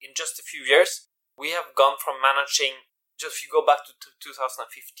in just a few years, we have gone from managing, just if you go back to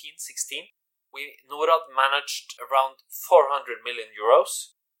 2015-16, NORAD managed around 400 million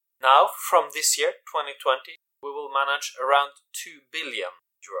euros. Now, from this year, 2020, we will manage around 2 billion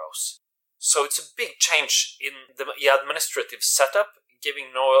euros. So it's a big change in the administrative setup,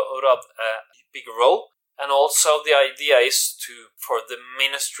 giving NORAD a big role. And also the idea is for the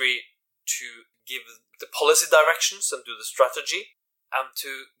ministry to give the policy directions and do the strategy, and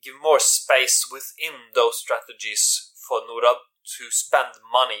to give more space within those strategies for NORAD to spend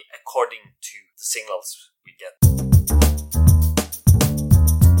money according to the signals we get.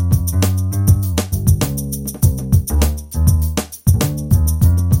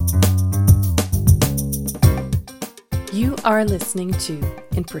 You are listening to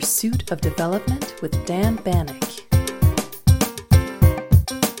In Pursuit of Development with Dan Bannock.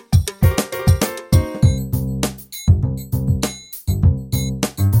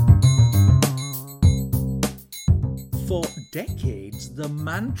 For decades, the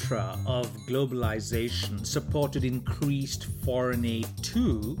mantra of globalization supported increased foreign aid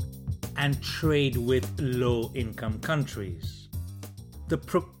to and trade with low-income countries. The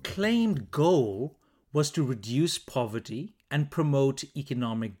proclaimed goal was to reduce poverty and promote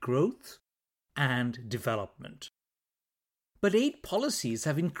economic growth and development. But aid policies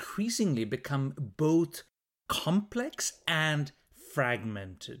have increasingly become both complex and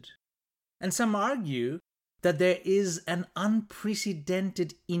fragmented. And some argue that there is an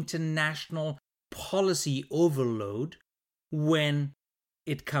unprecedented international policy overload when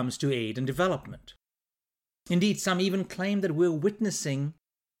it comes to aid and development. Indeed, some even claim that we're witnessing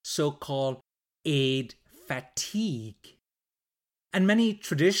so-called aid fatigue. And many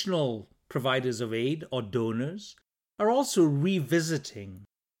traditional providers of aid or donors are also revisiting,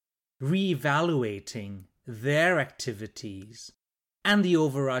 reevaluating their activities and the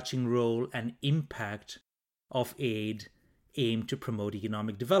overarching role and impact of aid aimed to promote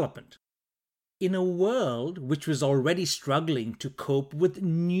economic development. In a world which was already struggling to cope with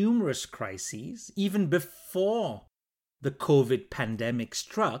numerous crises, even before the COVID pandemic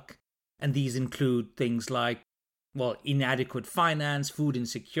struck, and these include things like, inadequate finance, food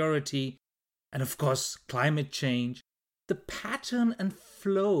insecurity, and of course, climate change, the pattern and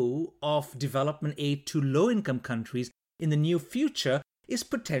flow of development aid to low-income countries in the near future is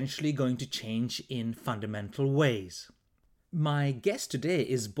potentially going to change in fundamental ways. My guest today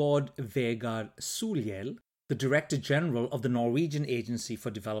is Bård Vegar Solhjell, the Director General of the Norwegian Agency for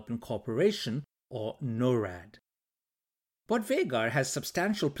Development Cooperation, or NORAD. Bård Vegar has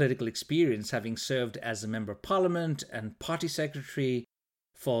substantial political experience, having served as a Member of Parliament and Party Secretary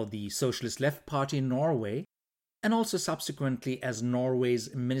for the Socialist Left Party in Norway, and also subsequently as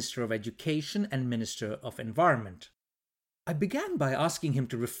Norway's Minister of Education and Minister of Environment. I began by asking him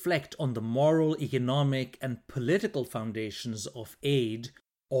to reflect on the moral, economic, and political foundations of aid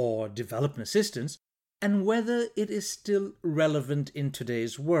or development assistance, and whether it is still relevant in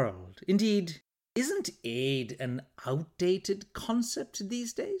today's world. Indeed, isn't aid an outdated concept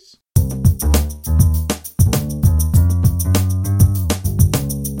these days?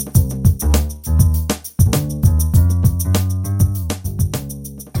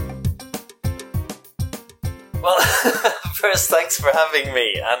 Well, first, thanks for having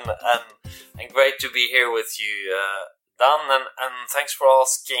me, and great to be here with you, Dan, and thanks for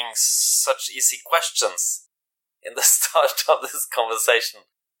asking such easy questions in the start of this conversation.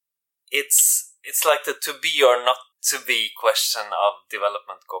 It's like the to be or not to be question of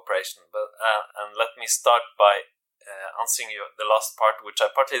development cooperation. But and let me start by answering the last part, which I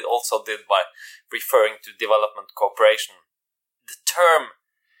partly also did by referring to development cooperation. The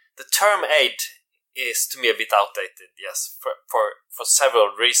term aid is to me a bit outdated. Yes, for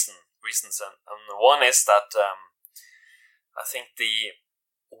several reasons, and one is that I think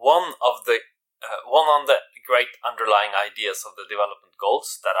one of the great underlying ideas of the development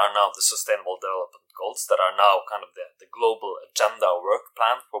goals that are now the Sustainable Development Goals, that are now kind of the global agenda or work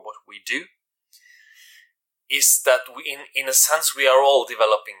plan for what we do, is that we, in a sense, we are all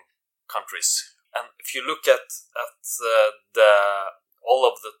developing countries. And if you look at all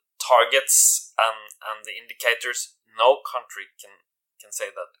of the targets and the indicators, no country can say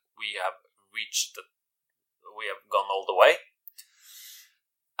that we have gone all the way.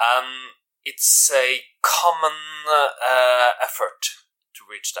 It's a common effort to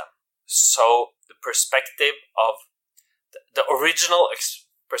reach them. So the perspective of the original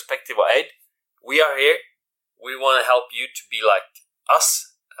perspective of aid, we are here, we want to help you to be like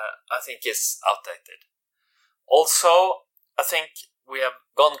us, I think is outdated. Also, I think we have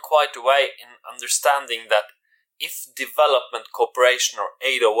gone quite a way in understanding that if development cooperation or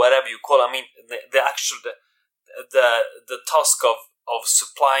aid or whatever you call it, I mean, the actual the task of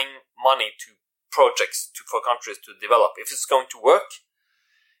supplying money to projects for countries to develop, if it's going to work,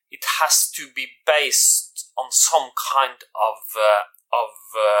 it has to be based on some kind of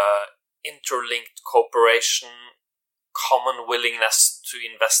interlinked cooperation, common willingness to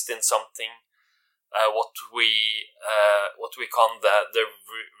invest in something, what we call the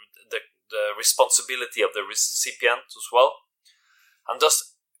responsibility of the recipient as well, and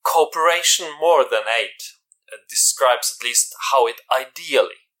thus cooperation more than aid describes at least how it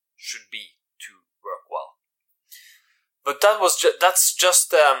ideally should be to work well. But that's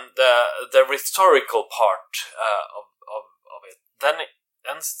just the rhetorical part of it. Then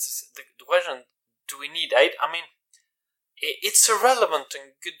the question: do we need aid? I mean, it's a relevant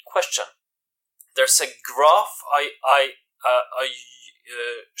and good question. There's a graph I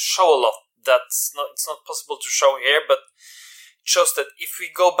show a lot. It's not possible to show here, but it shows that if we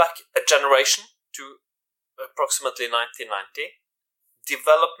go back a generation to approximately 1990,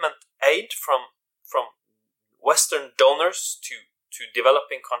 development aid from Western donors to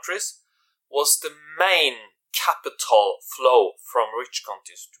developing countries was the main capital flow from rich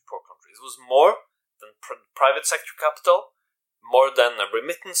countries to poor countries. It was more than private sector capital, more than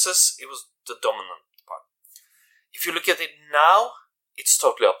remittances. It was the dominant part. If you look at it now, it's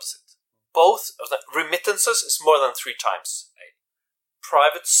totally opposite. Both of the remittances is more than 3 times aid.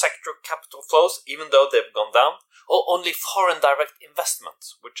 Private sector capital flows, even though they've gone down, or only foreign direct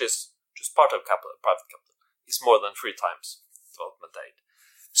investments, which is just part of private capital, is more than 3 times development aid.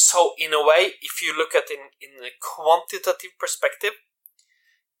 So in a way, if you look at it in a quantitative perspective,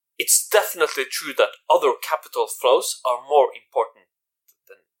 it's definitely true that other capital flows are more important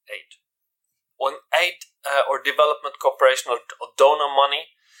than aid. When aid or development cooperation or donor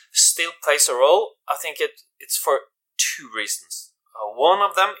money still plays a role, I think it's for 2 reasons. One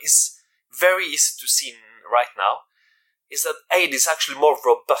of them is very easy to see right now, is that aid is actually more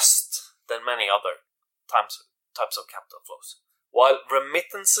robust than many other types of capital flows. While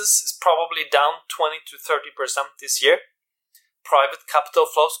remittances is probably down 20 to 30% this year, private capital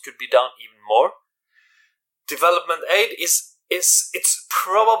flows could be down even more. Development aid it's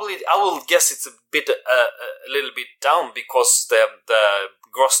probably, I will guess it's a little bit down because the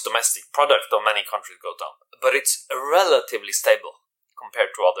gross domestic product of many countries go down, but it's relatively stable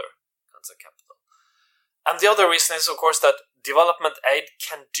compared to other kinds of capital. And the other reason is, of course, that development aid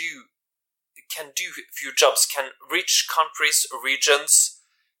can do a few jobs, can reach countries, regions,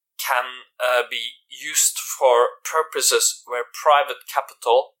 can be used for purposes where private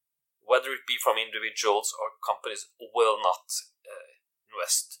capital, whether it be from individuals or companies, will not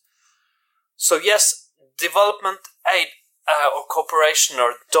invest. So yes, development aid or cooperation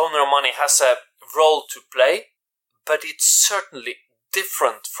or donor money has a role to play, but it's certainly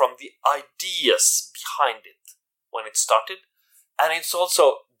different from the ideas behind it when it started, and it's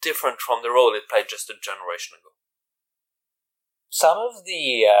also different from the role it played just a generation ago. Some of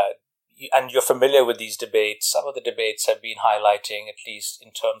the, and you're familiar with these debates, some of the debates have been highlighting, at least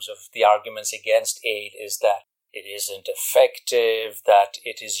in terms of the arguments against aid, is that it isn't effective, that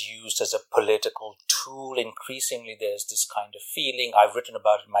it is used as a political tool. Increasingly, there's this kind of feeling. I've written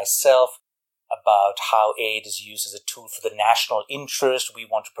about it myself, about how aid is used as a tool for the national interest. We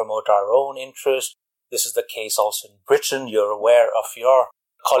want to promote our own interest. This is the case also in Britain. You're aware of your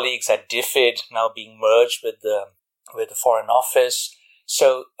colleagues at DFID now being merged with the Foreign Office.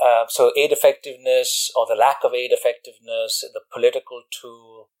 So aid effectiveness or the lack of aid effectiveness, the political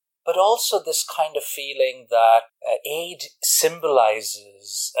tool, but also this kind of feeling that aid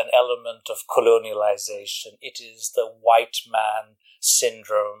symbolizes an element of colonialization. It is the white man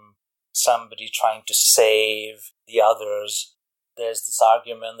syndrome, somebody trying to save the others. There's this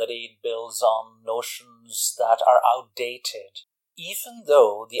argument that aid builds on notions that are outdated, even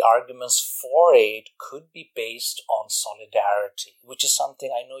though the arguments for aid could be based on solidarity, which is something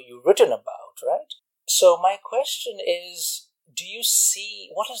I know you've written about, right? So my question is, do you see,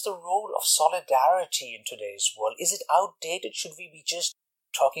 what is the role of solidarity in today's world? Is it outdated? Should we be just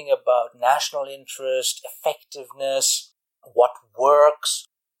talking about national interest, effectiveness, what works?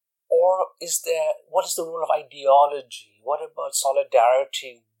 Or what is the role of ideology? What about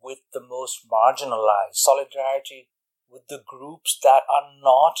solidarity with the most marginalized? Solidarity with the groups that are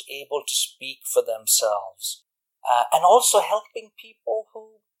not able to speak for themselves? And also helping people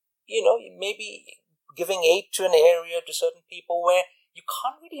who, maybe giving aid to an area to certain people where you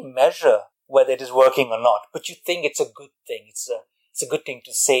can't really measure whether it is working or not, but you think it's a good thing. It's a good thing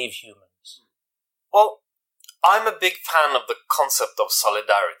to save humans. Well, I'm a big fan of the concept of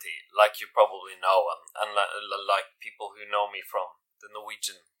solidarity, like you probably know, and like people who know me from the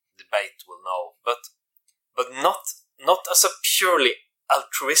Norwegian debate will know, but not as a purely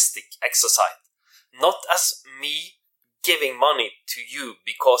altruistic exercise, not as me giving money to you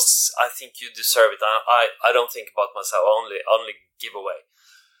because I think you deserve it. I don't think about myself, only give away.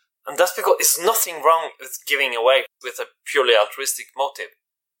 And that's because there's nothing wrong with giving away with a purely altruistic motive.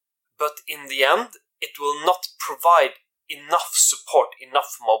 But in the end, it will not provide enough support,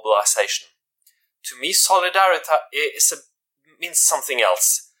 enough mobilization. To me, solidarity means something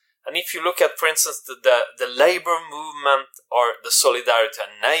else. And if you look at, for instance, the labor movement or the solidarity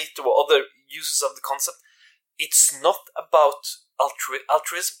and NATO or other uses of the concept, it's not about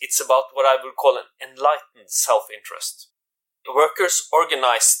altruism, it's about what I would call an enlightened self-interest. Workers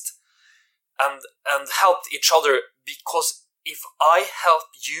organized and helped each other because if I help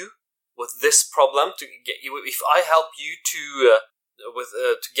you with this problem, if I help you to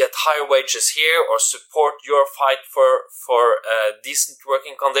get higher wages here or support your fight for decent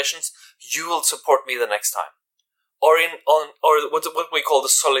working conditions, you will support me the next time. Or what we call the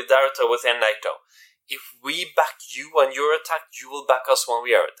solidarity within NATO. If we back you when you're attacked, you will back us when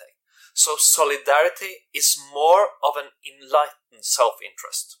we are attacked. So solidarity is more of an enlightened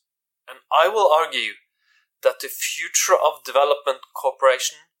self-interest. And I will argue that the future of development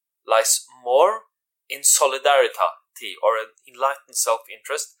cooperation lies more in solidarity or an enlightened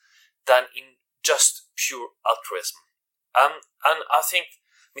self-interest than in just pure altruism. And I think,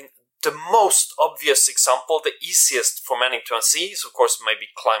 the most obvious example, the easiest for many to see is, of course, maybe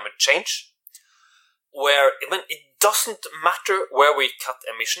climate change, where it doesn't matter where we cut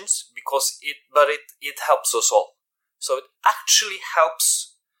emissions because it helps us all. So it actually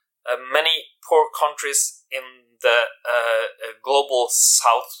helps many poor countries in the global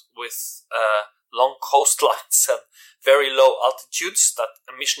south with long coastlines and very low altitudes that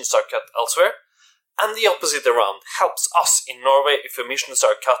emissions are cut elsewhere. And the opposite around helps us in Norway if emissions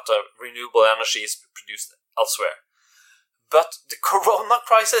are cut or renewable energy is produced elsewhere. But the corona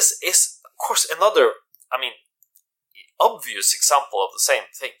crisis is, of course, another, obvious example of the same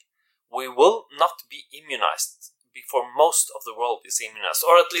thing. We will not be immunized before most of the world is immunized,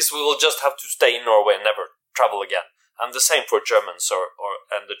 or at least we will just have to stay in Norway and never travel again. And the same for Germans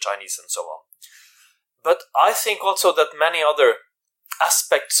and the Chinese and so on. But I think also that many other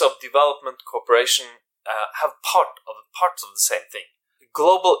aspects of development cooperation have parts of the same thing.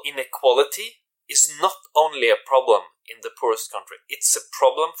 Global inequality is not only a problem in the poorest country, it's a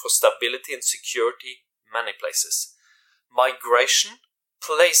problem for stability and security in many places. Migration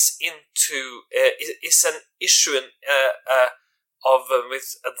plays into is an issue with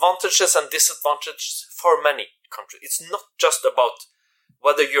advantages and disadvantages for many countries. It's not just about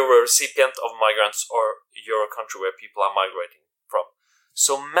whether you're a recipient of migrants or you're a country where people are migrating from.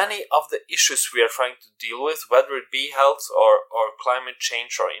 So many of the issues we are trying to deal with, whether it be health or climate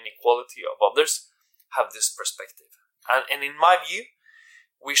change or inequality of others, have this perspective. And in my view,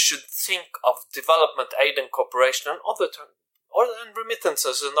 we should think of development aid and cooperation and and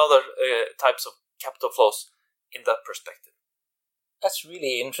remittances and other types of capital flows in that perspective. That's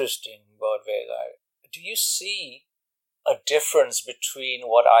really interesting, Bård. Do you see a difference between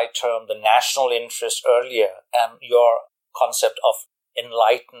what I termed the national interest earlier and your concept of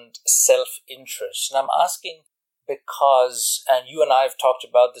enlightened self-interest? And I'm asking because, and you and I have talked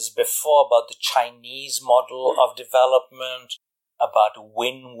about this before, about the Chinese model of development, about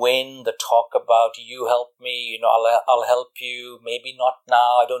win-win, the talk about you help me, I'll help you, maybe not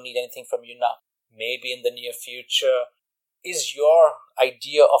now, I don't need anything from you now, maybe in the near future. Is your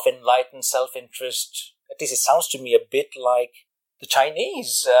idea of enlightened self-interest, at least it sounds to me a bit like the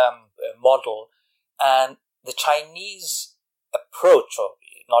Chinese model, and the Chinese approach, or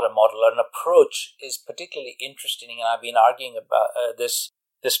not a model, an approach is particularly interesting, and I've been arguing about this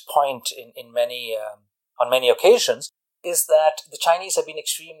point in many on many occasions, is that the Chinese have been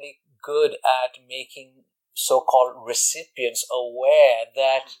extremely good at making so-called recipients aware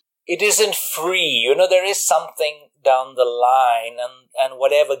that it isn't free. There is something down the line, and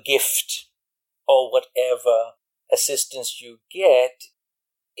whatever gift or whatever assistance you get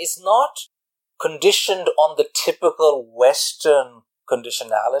is not conditioned on the typical Western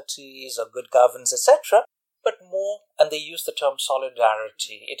conditionalities of good governance, etc., but more, and they use the term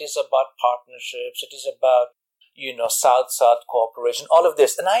solidarity. It is about partnerships. It is about, South-South cooperation, all of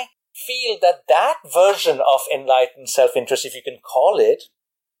this. And I feel that version of enlightened self-interest, if you can call it,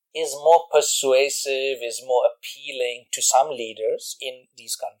 is more persuasive, is more appealing to some leaders in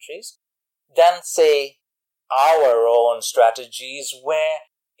these countries than, say, our own strategies where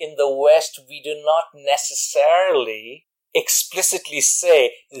in the West, we do not necessarily explicitly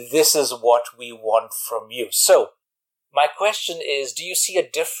say, this is what we want from you. So, my question is, do you see a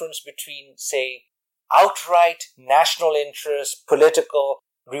difference between, say, outright national interest, political,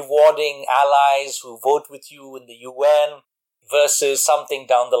 rewarding allies who vote with you in the UN versus something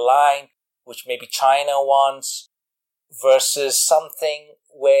down the line, which maybe China wants, versus something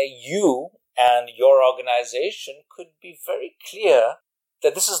where you and your organization could be very clear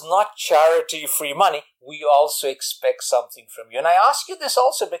that this is not charity-free money. We also expect something from you. And I ask you this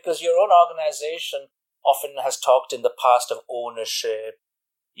also because your own organization often has talked in the past of ownership.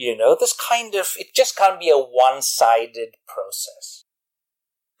 This kind of, it just can't be a one-sided process.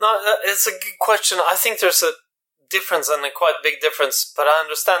 No, it's a good question. I think there's a difference, and a quite big difference, but I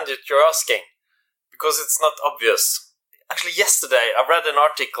understand that you're asking because it's not obvious. Actually, yesterday I read an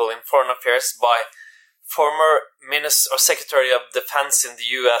article in Foreign Affairs by former Minister or Secretary of Defense in the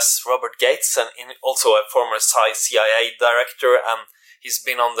US, Robert Gates, and also a former CIA director, and he's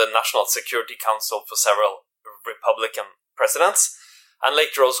been on the National Security Council for several Republican presidents, and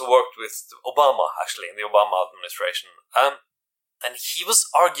later also worked with Obama, actually, in the Obama administration. And he was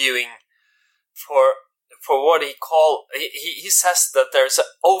arguing for what he says that there's an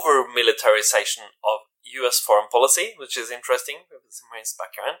over-militarization of US foreign policy, which is interesting with his Marines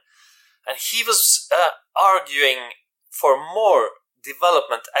background. And he was arguing for more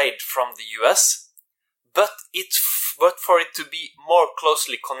development aid from the US, but for it to be more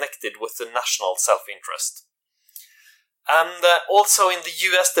closely connected with the national self-interest. And also in the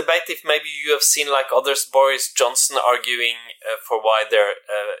US debate, if maybe you have seen like others, Boris Johnson arguing for why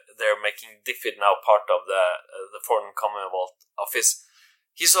they're making DFID now part of the Foreign Commonwealth Office.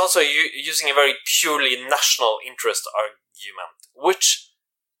 He's also using a very purely national interest argument, which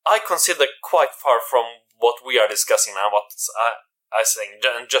I consider quite far from what we are discussing now. What I'm saying,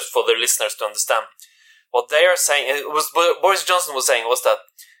 and just for the listeners to understand, what they are saying, Boris Johnson was saying was that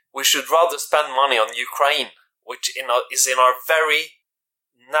we should rather spend money on Ukraine, which is in our very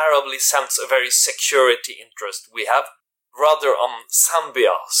narrowly sense a very security interest we have, rather on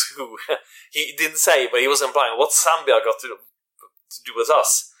Zambia, who he didn't say, but he was implying what Zambia got to do with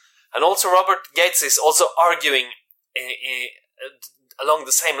us. And also Robert Gates is also arguing along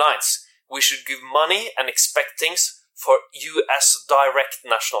the same lines. We should give money and expect things for US direct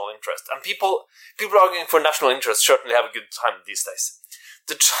national interest. And people arguing for national interest certainly have a good time these days.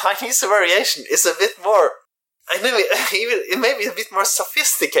 The Chinese variation is a bit more, it may be a bit more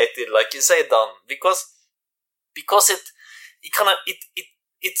sophisticated, like you say, Dan, because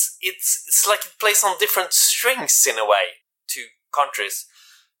it's like it plays on different strings in a way to countries.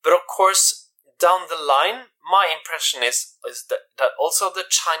 But of course, down the line, my impression is that also the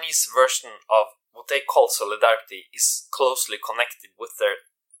Chinese version of what they call solidarity is closely connected with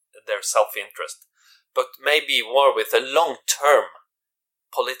their self-interest, but maybe more with a long-term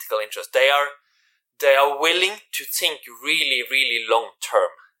political interest. They are willing to think really, really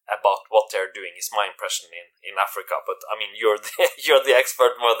long-term about what they're doing, is my impression in Africa. But I mean, you're the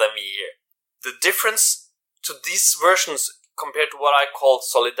expert more than me here. The difference to these versions compared to what I call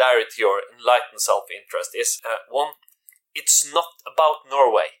solidarity or enlightened self-interest is, one, it's not about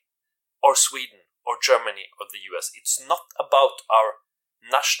Norway or Sweden or Germany or the US. It's not about our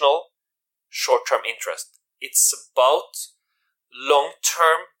national short-term interest. It's about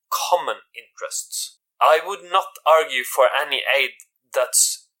long-term common interests. I would not argue for any aid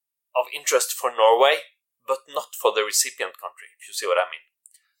that's of interest for Norway, but not for the recipient country, if you see what I mean.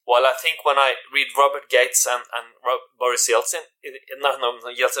 While I think when I read Robert Gates and Boris Johnson,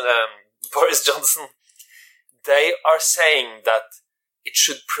 they are saying that it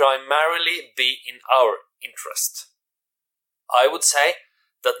should primarily be in our interest. I would say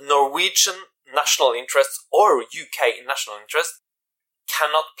that Norwegian national interest or UK national interest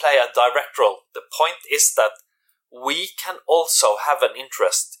cannot play a direct role. The point is that we can also have an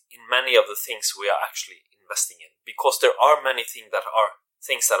interest in many of the things we are actually investing in, because there are many things that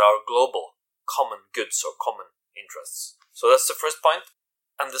are global, common goods or common interests. So that's the first point.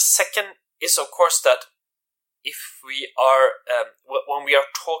 And the second is, of course, that if we are, when we are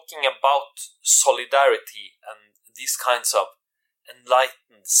talking about solidarity and these kinds of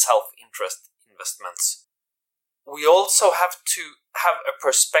enlightened self-interest investments, we also have to have a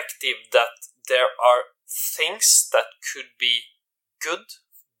perspective that there are things that could be good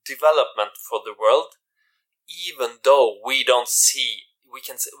development for the world, even though we don't see,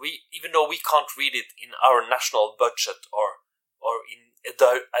 even though we can't read it in our national budget or in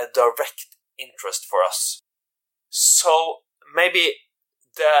a direct interest for us. So maybe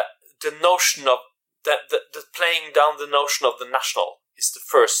the notion of the playing down the notion of the national is the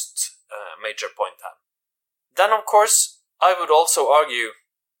first major point. Then, of course, I would also argue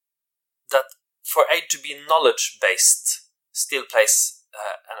that for aid to be knowledge-based still plays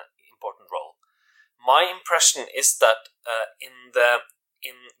an important role. My impression is that in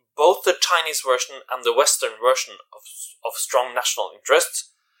both the Chinese version and the Western version of strong national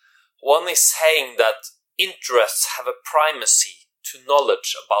interests, one is saying that interests have a primacy to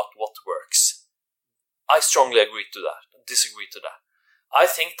knowledge about what works. I strongly disagree to that. I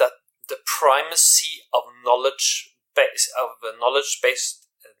think that the primacy of knowledge-based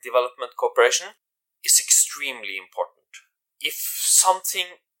development cooperation is extremely important. If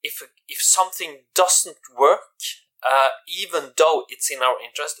something doesn't work, even though it's in our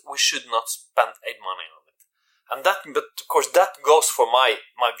interest, we should not spend aid money on it. But of course, that goes for my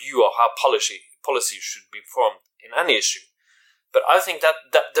view of how policy should be formed in any issue. But I think that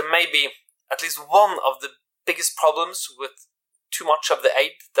there may be at least one of the biggest problems with too much of the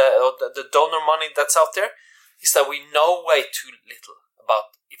aid, the donor money that's out there, is that we know way too little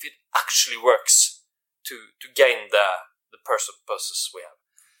about if it actually works to gain the purposes we have.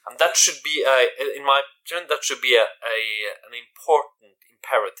 And that should be, in my opinion, an important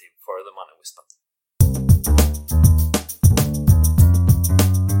imperative for the money we spend.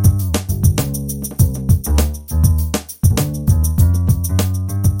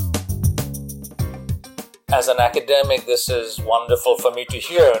 As an academic, this is wonderful for me to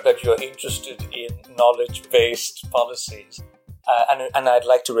hear that you're interested in knowledge-based policies. And I'd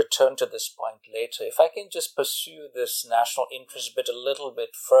like to return to this point later. If I can just pursue this national interest bit a little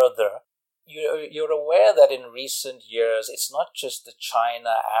bit further, you're aware that in recent years, it's not just the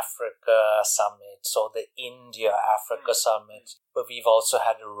China-Africa summits or the India-Africa summits, but we've also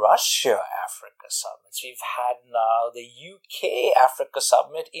had the Russia-Africa summits. We've had now the UK-Africa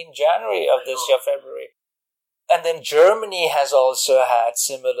summit in January of this year, February. And then Germany has also had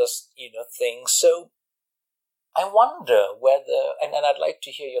similar, things. So I wonder whether, and I'd like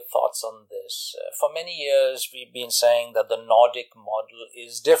to hear your thoughts on this. For many years, we've been saying that the Nordic model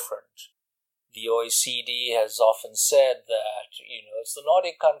is different. The OECD has often said that, it's the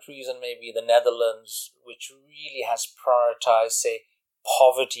Nordic countries and maybe the Netherlands which really has prioritized, say,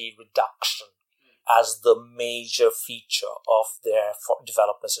 poverty reduction as the major feature of their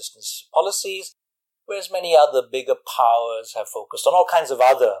development assistance policies, whereas many other bigger powers have focused on all kinds of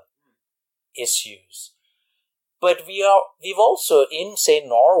other issues. But we've also, in, say,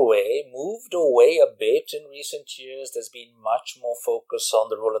 Norway, moved away a bit in recent years. There's been much more focus on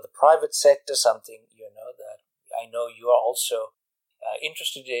the role of the private sector, something, that I know you are also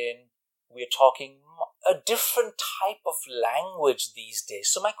interested in. We're talking a different type of language these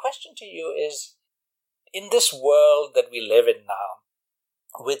days. So my question to you is, in this world that we live in now,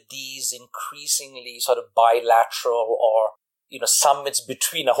 with these increasingly sort of bilateral or summits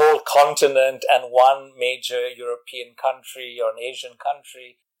between a whole continent and one major European country or an Asian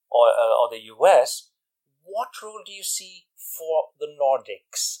country or the US, what role do you see for the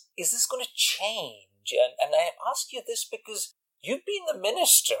Nordics? Is this going to change? And I ask you this because you've been the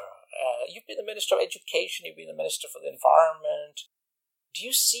minister. You've been the Minister of Education. You've been the Minister for the Environment. Do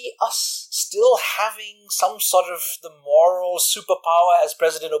you see us still having some sort of the moral superpower? As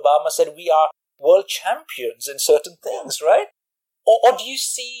President Obama said, we are world champions in certain things, right? Or do you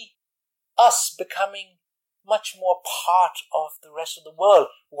see us becoming much more part of the rest of the world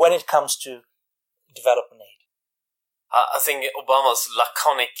when it comes to development aid? I think Obama's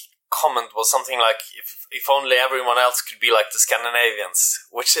laconic comment was something like, if only everyone else could be like the Scandinavians,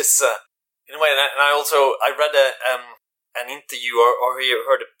 which is, in a way, and I read an interview or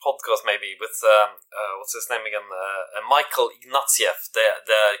heard a podcast maybe with, what's his name again, Michael Ignatieff,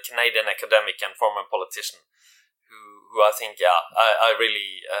 the Canadian academic and former politician, who I think, I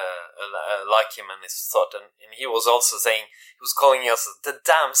really like him and his thought. And he was also saying, he was calling us the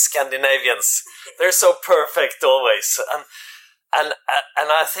damn Scandinavians. They're so perfect always. And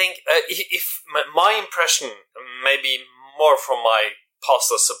I think if my impression, maybe more from my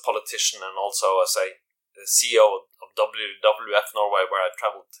past as a politician and also as a CEO of WWF Norway, where I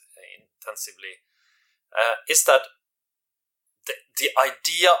traveled intensively, is that the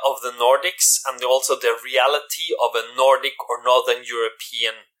idea of the Nordics and also the reality of a Nordic or Northern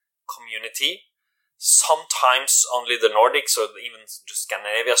European community, sometimes only the Nordics or even just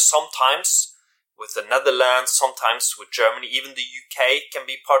Scandinavia, sometimes with the Netherlands, sometimes with Germany, even the UK can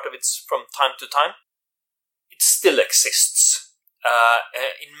be part of it from time to time. It still exists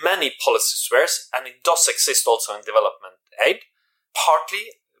in many policy spheres, and it does exist also in development aid,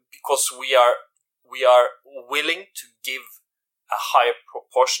 partly because we are willing to give a higher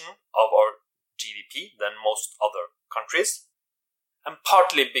proportion of our GDP than most other countries. and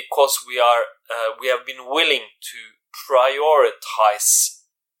partly because we have been willing to prioritize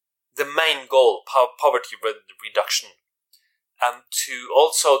the main goal, poverty reduction, and to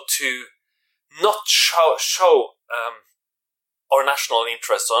not show our national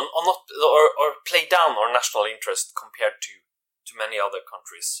interest or play down our national interest compared to many other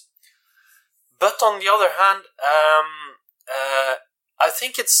countries. But on the other hand, I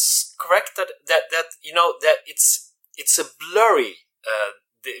think it's correct that it's a blurry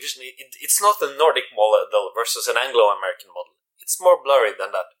division. It's not a Nordic model versus an Anglo-American model. It's more blurry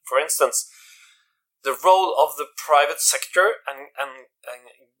than that. For instance, the role of the private sector and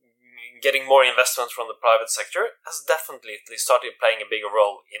getting more investments from the private sector has definitely started playing a bigger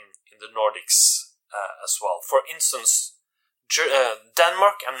role in the Nordics as well. For instance,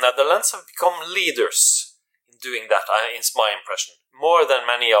 Denmark and Netherlands have become leaders in doing that, is my impression, more than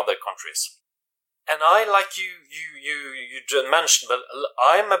many other countries. And I, like you just mentioned, but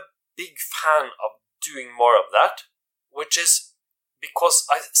I'm a big fan of doing more of that, which is because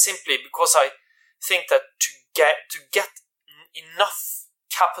I think that to get enough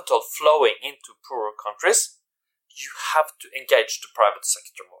capital flowing into poorer countries, you have to engage the private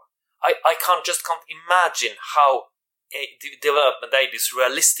sector more. I can't imagine how development aid is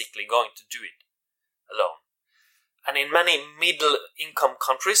realistically going to do it alone. And in many middle-income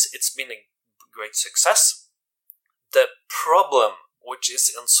countries, it's been a great success. The problem, which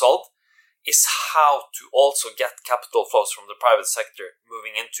is unsolved, is how to also get capital flows from the private sector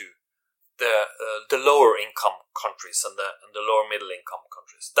moving into the lower income countries and the lower middle income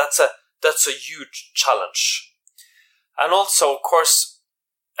countries. That's a huge challenge. And also, of course,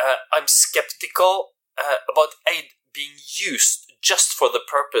 I'm skeptical about aid being used just for the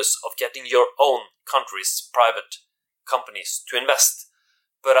purpose of getting your own country's private companies to invest.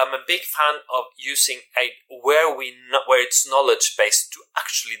 But I'm a big fan of using aid where it's knowledge based to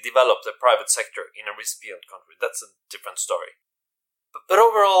actually develop the private sector in a recipient country. That's a different story. But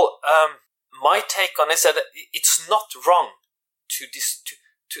overall, my take on is that it's not wrong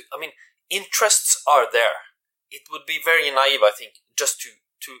I mean, interests are there. It would be very naive, I think, just to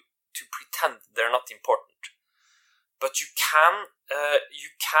pretend they're not important. But you can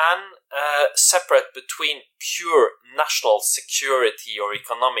separate between pure national security or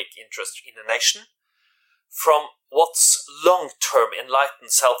economic interest in a nation from what's long-term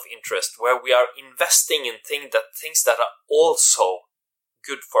enlightened self-interest, where we are investing in things that are also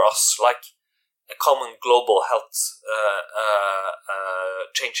good for us, like a common global health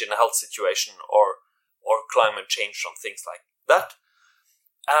change in the health situation or climate change and things like that.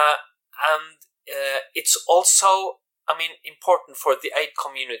 And it's also, important for the aid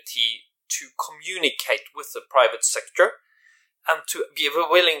community to communicate with the private sector and to be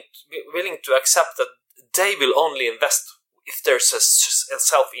willing to accept that they will only invest if there's a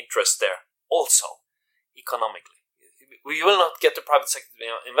self-interest there also, economically. We will not get the private sector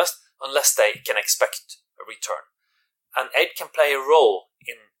to invest unless they can expect a return. And aid can play a role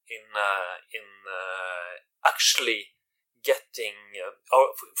in actually getting,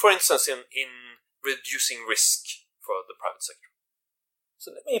 or for instance, in reducing risk for the private sector.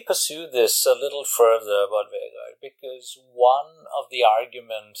 So let me pursue this a little further, Vegard, because one of the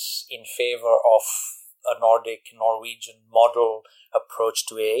arguments in favor of a Norwegian model approach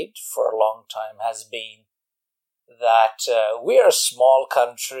to aid for a long time has been that we're a small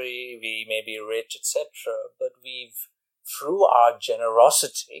country, we may be rich, etc., but through our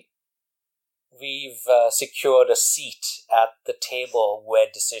generosity, we've secured a seat at the table where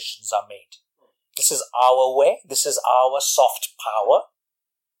decisions are made. This is our way, this is our soft power.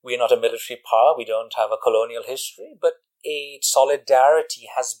 We're not a military power, we don't have a colonial history, but aid solidarity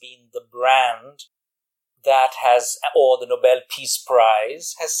has been the brand that has, or the Nobel Peace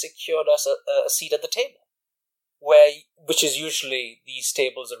Prize, has secured us a seat at the table, which is usually, these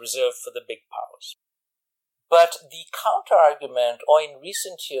tables are reserved for the big powers. But the counter-argument, or in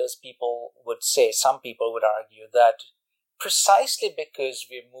recent years some people would argue that precisely because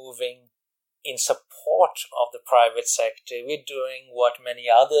we're moving in support of the private sector, we're doing what many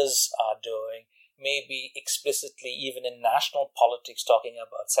others are doing, maybe explicitly even in national politics talking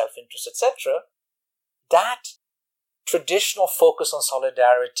about self-interest, etc., that traditional focus on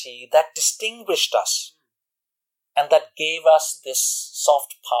solidarity that distinguished us and that gave us this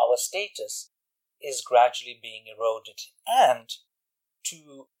soft power status is gradually being eroded. And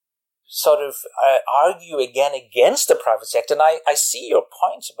to sort of argue again against the private sector, and I see your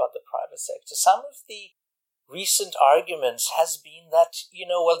points about the private sector, some of the recent arguments has been that,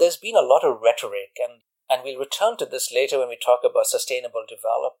 there's been a lot of rhetoric, and we'll return to this later when we talk about sustainable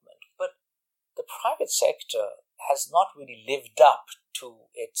development, but the private sector has not really lived up to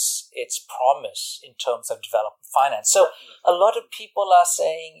its promise in terms of development finance. So a lot of people are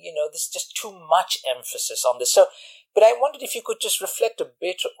saying, there's just too much emphasis on this. So, but I wondered if you could just reflect a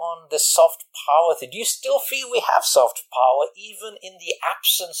bit on the soft power thing. Do you still feel we have soft power even in the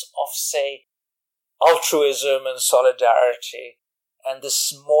absence of, say, altruism and solidarity, and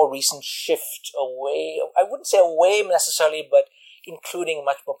this more recent shift away, I wouldn't say away necessarily, but including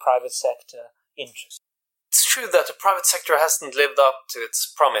much more private sector interest? It's true that the private sector hasn't lived up to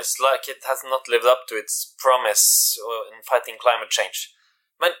its promise, like it has not lived up to its promise in fighting climate change.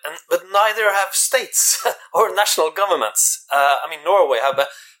 But neither have states or national governments. Norway have,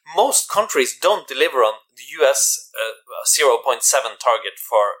 most countries don't deliver on the US 0.7 target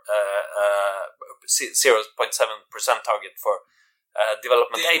for 0.7% target for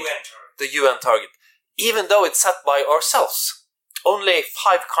development aid. The UN target, even though it's set by ourselves. Only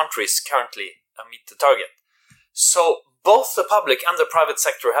 5 countries currently meet the target. So both the public and the private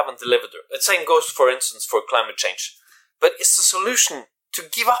sector haven't delivered. The same goes, for instance, for climate change. But is the solution to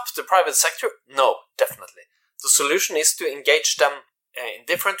give up the private sector? No, definitely. The solution is to engage them in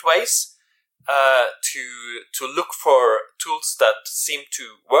different ways, to look for tools that seem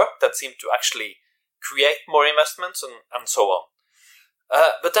to work, that seem to actually create more investments, and so on.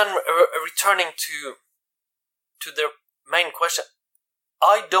 But then returning to the main question,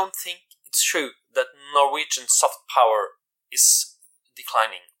 I don't think it's true that Norwegian soft power is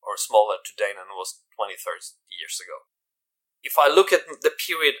declining or smaller today than it was 20-30 years ago. If I look at the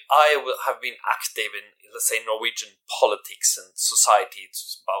period I have been active in, let's say, Norwegian politics and society,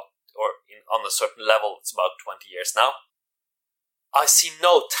 it's about, on a certain level, it's about 20 years now, I see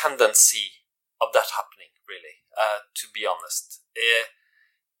no tendency of that happening, really, to be honest.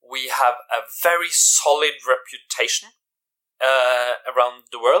 We have a very solid reputation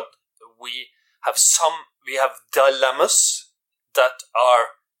around the world. We have dilemmas that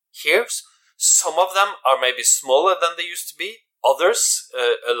are here. Some of them are maybe smaller than they used to be. Others,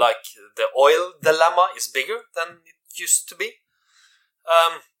 like the oil dilemma, is bigger than it used to be.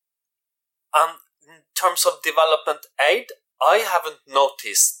 And in terms of development aid, I haven't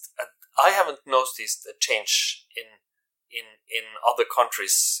noticed a change in other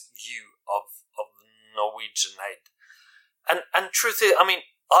countries' view of Norwegian aid. And truth is,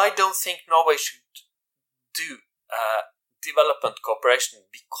 I don't think Norway should do development cooperation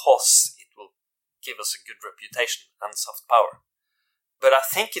because it will give us a good reputation and soft power. But I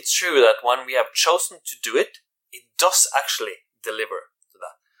think it's true that when we have chosen to do it, it does actually deliver to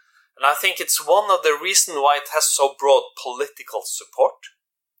that. And I think it's one of the reasons why it has so broad political support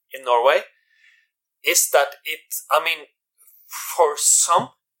in Norway, is that for some,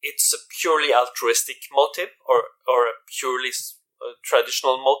 it's a purely altruistic motive or a purely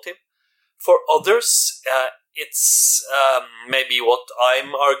traditional motive. For others, it's maybe what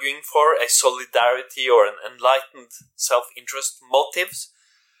I'm arguing for, a solidarity or an enlightened self-interest motives.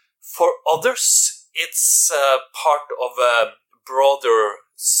 For others, it's part of a broader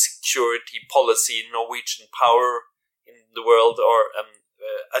security policy, Norwegian power in the world or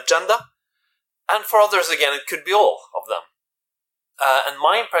agenda. And for others, again, it could be all of them. And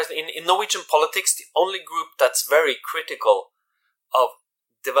my impression, in Norwegian politics, the only group that's very critical of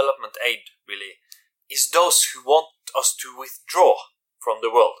development aid, really, is those who want us to withdraw from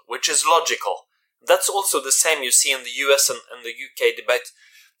the world, which is logical. That's also the same you see in the US and the UK debate.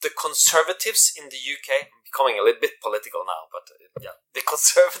 The conservatives in the UK, I'm becoming a little bit political now, but the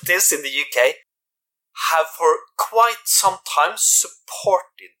conservatives in the UK have for quite some time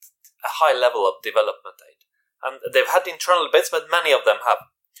supported a high level of development aid. And they've had internal debates, but many of them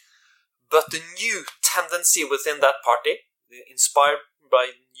have. But the new tendency within that party, inspired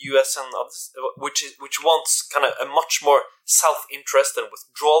by US and others, which wants kind of a much more self-interest and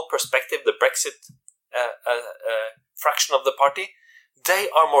withdrawal perspective, the Brexit fraction of the party, they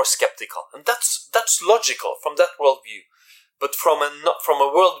are more skeptical, and that's logical from that worldview. But from a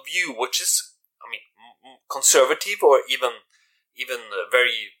worldview which is, conservative or even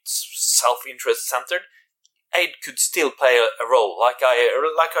very self-interest centered, aid could still play a role, like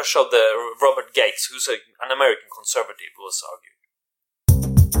I showed the Robert Gates, who's an American conservative, was arguing.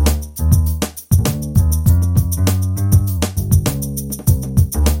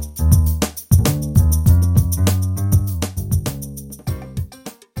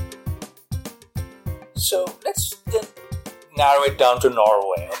 So let's then narrow it down to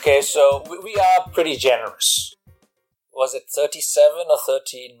Norway. Okay, so we are pretty generous. Was it 37 or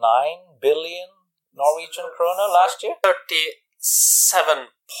 39 billion Norwegian kroner last year?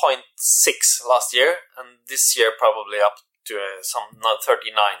 37.6 last year, and this year probably up to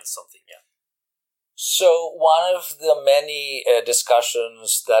 39 something, yeah. So one of the many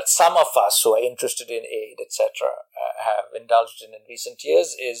discussions that some of us who are interested in aid, etc., have indulged in recent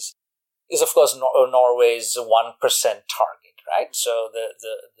years is of course Norway's 1% target, right? So the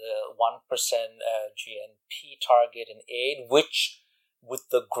 1% GNP target in aid, which with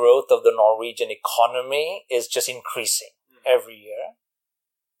the growth of the Norwegian economy is just increasing every year.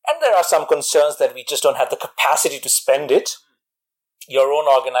 And there are some concerns that we just don't have the capacity to spend it. Your own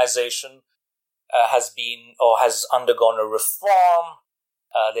organization has undergone a reform.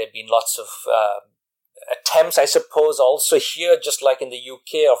 There have been lots of attempts, I suppose, also here, just like in the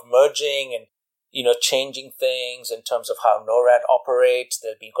UK, of merging and changing things in terms of how NORAD operates.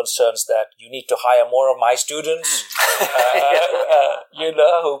 There have been concerns that you need to hire more of my students,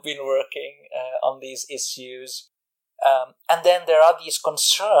 who've been working on these issues. And then there are these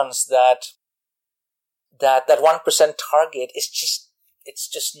concerns that 1% target is just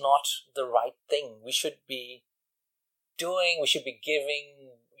not the right thing. We should be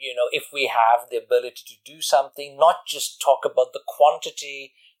giving, if we have the ability to do something, not just talk about the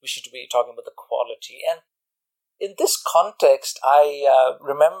quantity, we should be talking about the quality. And in this context, I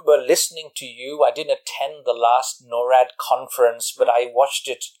remember listening to you. I didn't attend the last NORAD conference, but I watched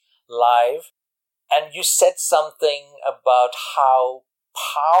it live. And you said something about how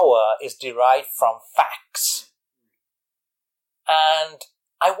power is derived from facts. And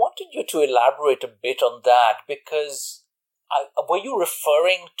I wanted you to elaborate a bit on that, because were you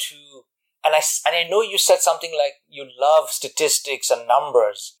referring to, and I know you said something like you love statistics and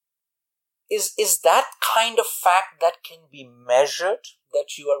numbers. Is that kind of fact that can be measured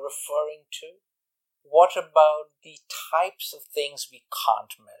that you are referring to? What about the types of things we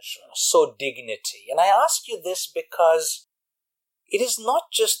can't measure? So dignity. And I ask you this because it is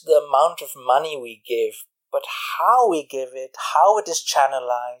not just the amount of money we give, but how we give it, how it is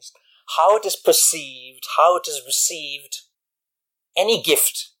channelized, how it is perceived, how it is received. Any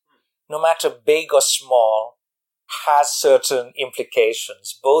gift, no matter big or small, has certain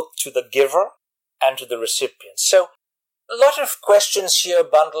implications, both to the giver and to the recipient. So, a lot of questions here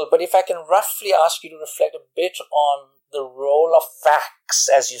bundled, but if I can roughly ask you to reflect a bit on the role of facts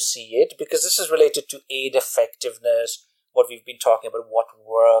as you see it, because this is related to aid effectiveness, what we've been talking about, what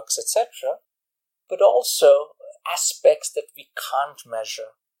works, etc., but also aspects that we can't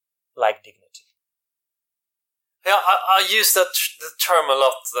measure, like dignity. Yeah, I use the term a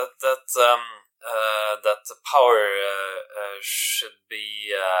lot, that the power should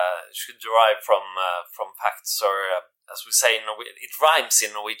derive from facts, or as we say in Norwegian, it rhymes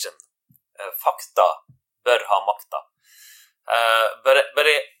in Norwegian. Fakta bør ha makta. But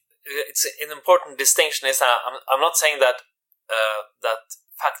it's an important distinction. Is I'm not saying that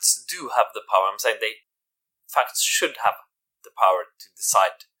facts do have the power. I'm saying facts should have the power to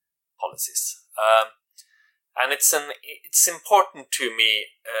decide policies. And it's important to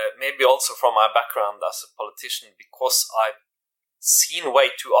me, maybe also from my background as a politician, because I've seen way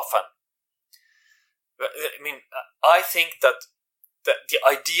too often. I mean, I think that the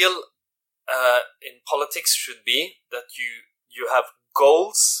ideal in politics should be that you have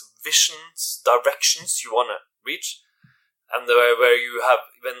goals, visions, directions you want to reach, and where you have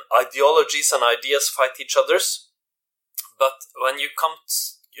even ideologies and ideas fight each others. But when you come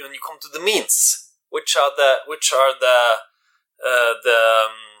to the means, which are the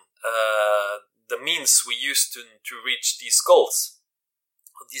means we use to reach these goals,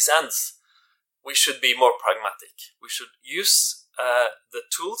 these ends, we should be more pragmatic. We should use the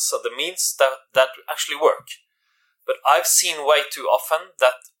tools or the means that actually work. But I've seen way too often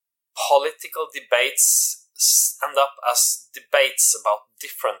that political debates end up as debates about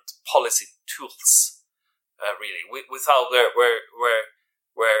different policy tools, really, without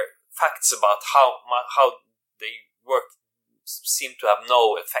where facts about how they work seem to have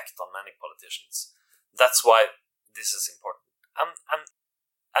no effect on many politicians. That's why this is important.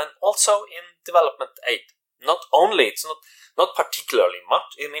 And also in development aid. Not only, it's not particularly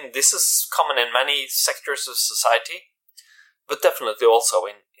much. I mean, this is common in many sectors of society, but definitely also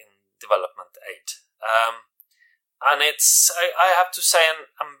in development aid. And it's, I have to say, an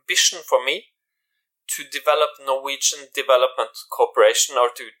ambition for me to develop Norwegian development cooperation, or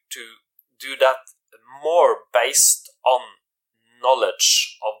to do that more based on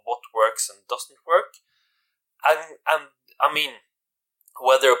knowledge of what works and doesn't work. And I mean,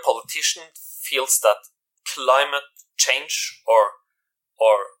 whether a politician feels that climate change or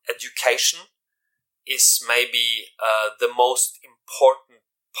education is maybe the most important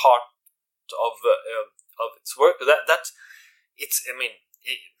part of its work, that it's, I mean,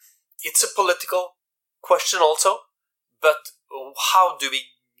 it's a political question also, but how do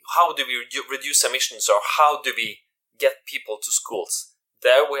do we reduce emissions, or how do we get people to schools?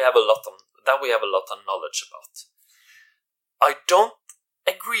 There we have a lot of knowledge about. I don't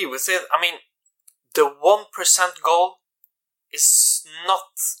agree with it. I mean, the 1% goal is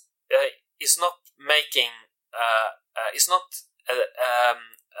not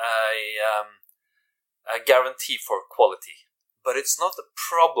a guarantee for quality, but it's not a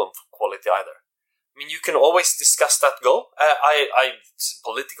problem for quality either. I mean, you can always discuss that goal. It's a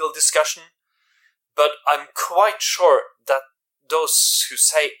political discussion, but I'm quite sure that those who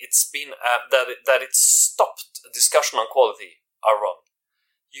say it's been that it's stopped a discussion on quality are wrong.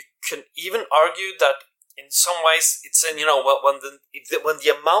 You can even argue that in some ways it's when the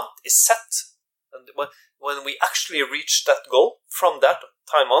amount is set, and when we actually reach that goal from that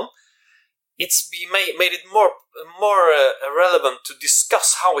time on, it's made it more relevant to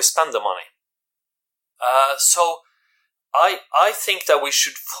discuss how we spend the money. So I think that we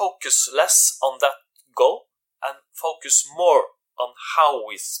should focus less on that goal and focus more on how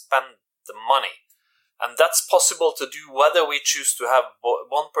we spend the money. And that's possible to do whether we choose to have 1%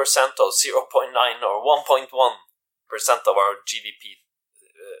 or 0.9 or 1.1% of our GDP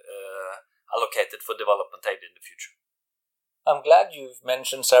allocated for development aid in the future. I'm glad you've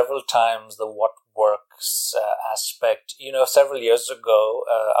mentioned several times the what works aspect. Several years ago,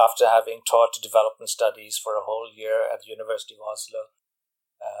 after having taught development studies for a whole year at the University of Oslo,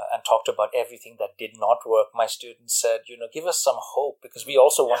 and talked about everything that did not work, my students said, give us some hope, because we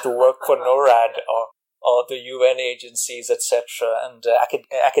also want to work for NORAD or the UN agencies, etc. And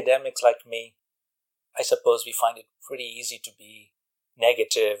academics like me, I suppose we find it pretty easy to be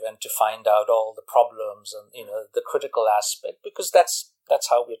negative and to find out all the problems and the critical aspect, because that's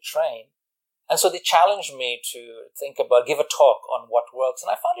how we're trained. And so they challenged me to give a talk on what works, and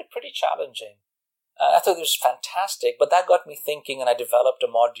I found it pretty challenging. I thought it was fantastic, but that got me thinking, and I developed a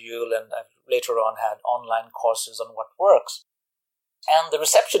module, and I've later on had online courses on what works. And the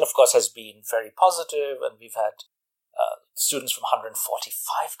reception, of course, has been very positive, and we've had students from 145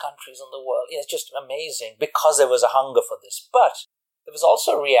 countries in the world. It's just amazing, because there was a hunger for this. But there was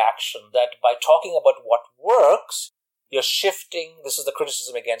also a reaction that by talking about what works, you're shifting, this is the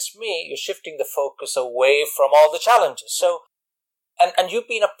criticism against me, you're shifting the focus away from all the challenges. So, and you've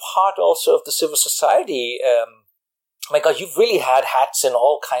been a part also of the civil society. My God, you've really had hats in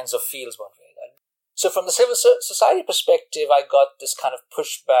all kinds of fields. So from the civil society perspective, I got this kind of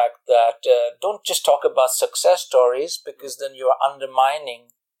pushback that don't just talk about success stories, because then you're undermining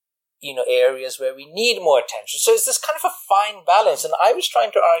areas where we need more attention. So it's this kind of a fine balance. And I was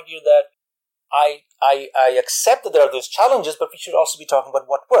trying to argue that I accept that there are those challenges, but we should also be talking about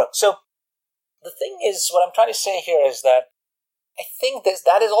what works. So the thing is, what I'm trying to say here is that I think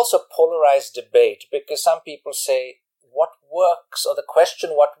that is also a polarized debate, because some people say what works, or the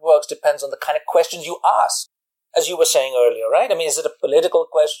question what works, depends on the kind of questions you ask, as you were saying earlier, right? I mean, is it a political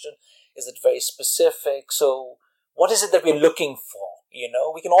question? Is it very specific? So what is it that we're looking for?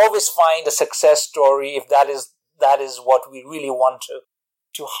 We can always find a success story if that is what we really want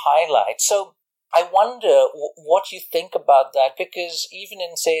to highlight. So I wonder what you think about that, because even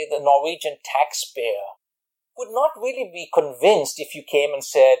in, say, the Norwegian taxpayer would not really be convinced if you came and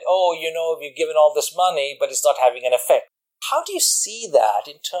said, we've given all this money, but it's not having an effect. How do you see that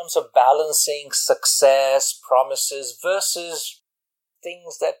in terms of balancing success, promises, versus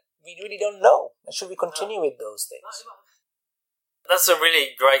things that we really don't know? And should we continue with those things? That's a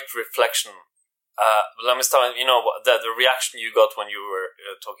really great reflection. Let me start. The reaction you got when you were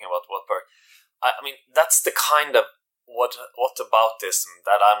talking about what worked. I mean, that's the kind of what about this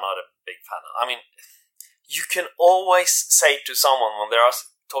that I'm not a big fan of. I mean, you can always say to someone when they're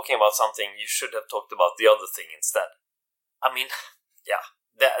talking about something, you should have talked about the other thing instead. I mean, yeah,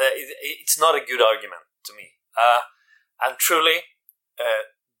 it's not a good argument to me. And truly,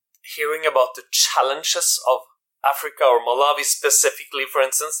 hearing about the challenges of Africa or Malawi specifically, for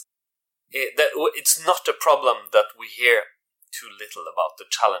instance, it's not a problem that we hear too little about the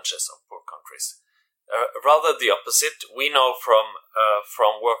challenges of poor countries. Rather the opposite. We know from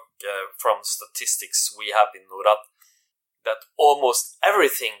work from statistics we have in NORAD that almost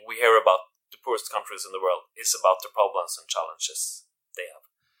everything we hear about the poorest countries in the world is about the problems and challenges they have.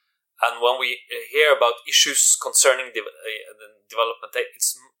 And when we hear about issues concerning the development,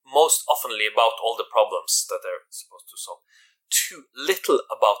 it's most oftenly about all the problems that they're supposed to solve. Too little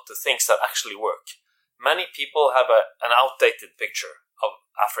about the things that actually work. Many people have an outdated picture of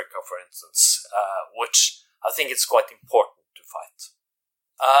Africa, for instance, which I think it's quite important to fight.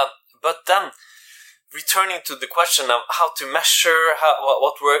 But then, returning to the question of how to measure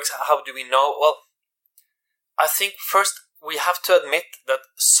what works, how do we know? Well, I think first we have to admit that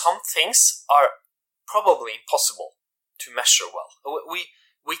some things are probably impossible to measure well.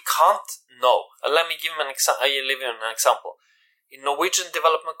 We can't know. Let me give you an example. In Norwegian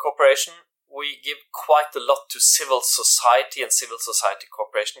Development Corporation, we give quite a lot to civil society and civil society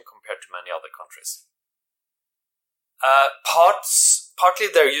cooperation compared to many other countries. Partly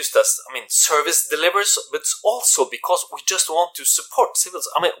they're used as, service deliverers, but it's also because we just want to support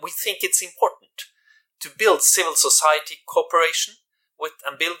we think it's important to build civil society cooperation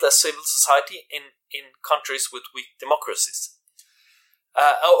and build a civil society in countries with weak democracies.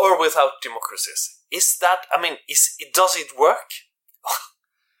 Or without democracies. Does it work?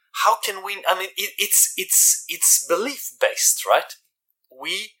 How can we? It's belief based, right?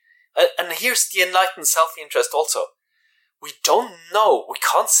 And here's the enlightened self-interest also. We don't know. We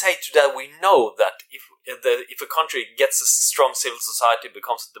can't say today we know that if a country gets a strong civil society,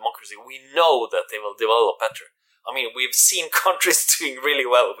 becomes a democracy, we know that they will develop better. We've seen countries doing really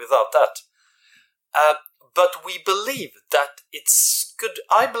well without that. But we believe that it's good.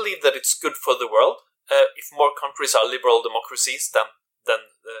 I believe that it's good for the world if more countries are liberal democracies than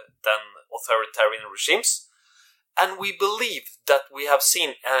authoritarian regimes. And we believe that we have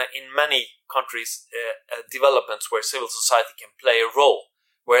seen in many countries developments where civil society can play a role,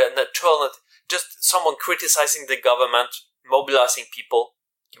 where an alternative, just someone criticizing the government, mobilizing people,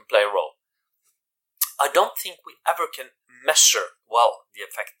 can play a role. I don't think we ever can measure well the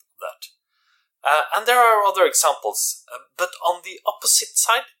effect of that. And there are other examples, but on the opposite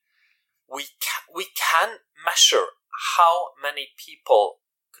side, we can measure how many people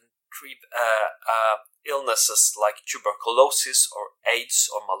contract illnesses like tuberculosis or AIDS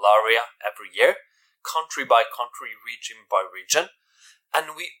or malaria every year, country by country, region by region.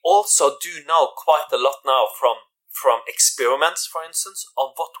 And we also do know quite a lot now from experiments, for instance,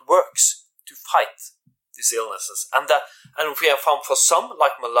 on what works to fight these illnesses. And we have found for some,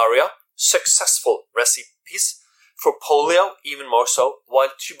 like malaria, successful recipes. For polio, even more so, while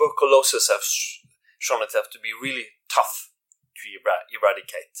tuberculosis have shown it to be really tough to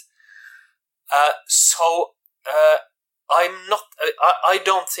eradicate. I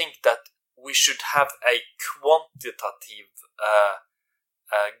don't think that we should have a quantitative,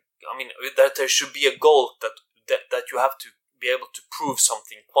 that there should be a goal that you have to be able to prove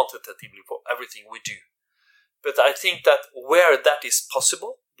something quantitatively for everything we do. But I think that where that is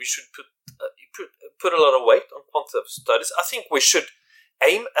possible, we should put a lot of weight on quantitative studies. I think we should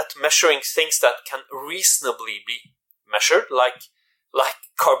aim at measuring things that can reasonably be measured, like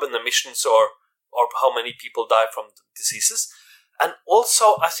carbon emissions or how many people die from diseases. And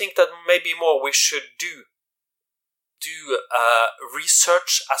also, I think that maybe more we should do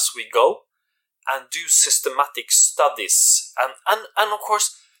research as we go and do systematic studies. And of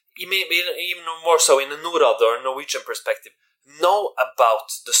course, maybe even more so in a Norad or a Norwegian perspective, know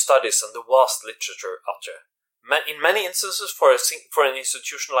about the studies and the vast literature out there. In many instances, for an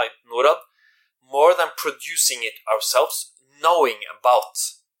institution like Norad, more than producing it ourselves, knowing about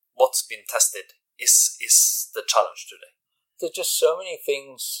what's been tested is the challenge today. There's just so many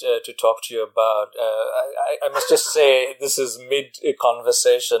things to talk to you about. I must just say, this is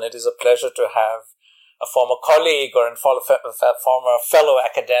mid-conversation. It is a pleasure to have a former colleague or a former fellow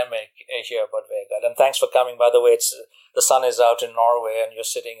academic here about Vegard. And thanks for coming. By the way, the sun is out in Norway and you're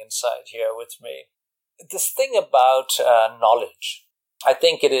sitting inside here with me. This thing about knowledge, I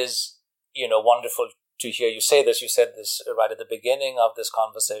think it is, wonderful to hear you say this. You said this right at the beginning of this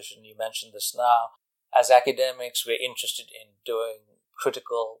conversation. You mentioned this now. As academics, we're interested in doing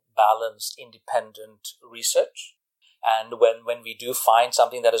critical, balanced, independent research. And when we do find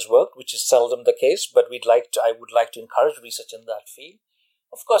something that has worked, which is seldom the case, but I would like to encourage research in that field.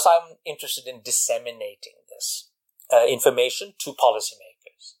 Of course, I'm interested in disseminating this information to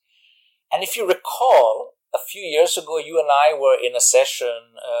policymakers. And if you recall, a few years ago, you and I were in a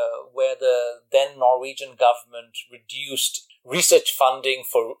session where the then Norwegian government reduced research funding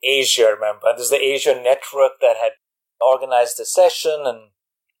for Asia, remember? And there's the Asia Network that had organized the session, and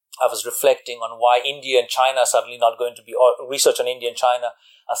I was reflecting on why India and China are suddenly not going to be, or research on India and China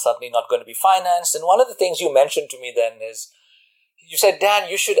are suddenly not going to be financed. And one of the things you mentioned to me then is, you said, Dan,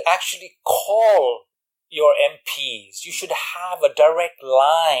 you should actually call your MPs. You should have a direct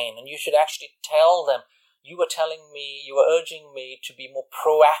line, and you should actually tell them, you were urging me to be more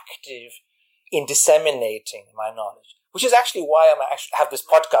proactive in disseminating my knowledge, which is actually why I have this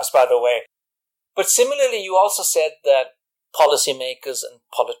podcast, by the way. But similarly, you also said that policymakers and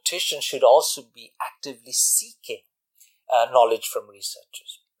politicians should also be actively seeking knowledge from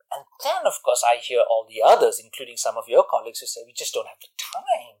researchers. And then, of course, I hear all the others, including some of your colleagues, who say, we just don't have the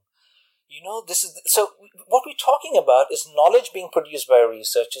time. This is so. What we're talking about is knowledge being produced by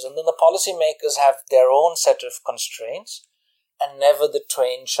researchers, and then the policymakers have their own set of constraints, and never the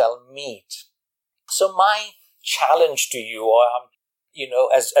twain shall meet. So my challenge to you, or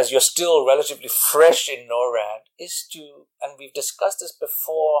as you're still relatively fresh in NORAD, is to, and we've discussed this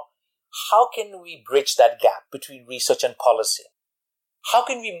before, how can we bridge that gap between research and policy? How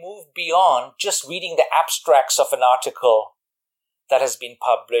can we move beyond just reading the abstracts of an article that has been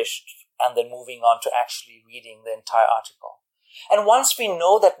published and then moving on to actually reading the entire article? And once we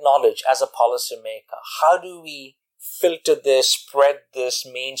know that knowledge as a policymaker, how do we filter this, spread this,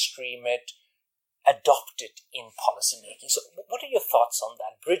 mainstream it, adopt it in policymaking? So what are your thoughts on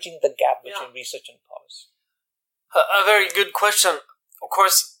that, bridging the gap between research and policy? A very good question. Of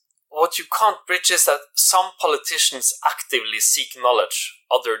course, what you can't bridge is that some politicians actively seek knowledge,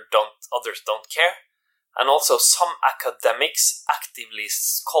 others don't care. And also some academics actively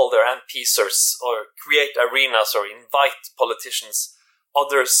call their MPs or create arenas or invite politicians.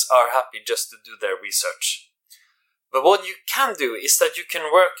 Others are happy just to do their research. But what you can do is that you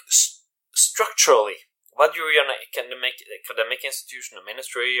can work structurally. Whether you're an academic institution, a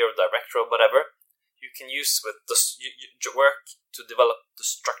ministry or director or whatever, you can use with this work to develop the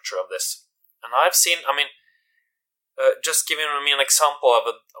structure of this. And I've seen, just giving me an example of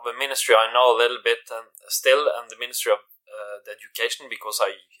a ministry I know a little bit still, and the Ministry of the Education, because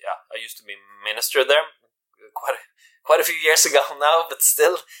I used to be minister there quite a few years ago now, but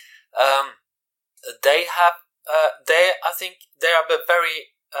still, I think they have a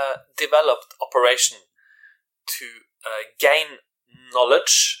very developed operation to gain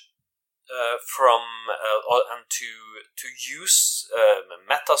knowledge from and to use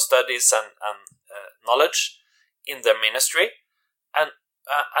meta studies and knowledge in their ministry, and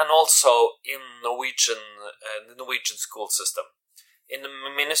also in the Norwegian school system. In the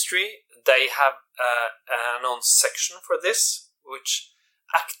ministry, they have an own section for this, which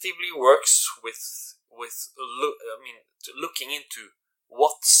actively works with looking into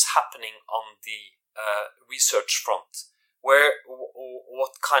what's happening on the research front,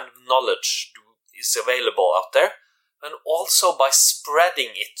 what kind of knowledge is available out there, and also by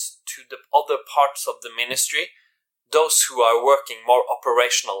spreading it to the other parts of the ministry, those who are working more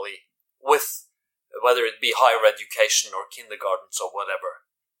operationally with, whether it be higher education or kindergartens or whatever.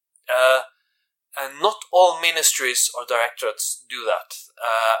 And not all ministries or directorates do that.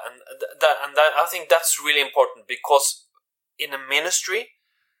 And I think that's really important, because in a ministry,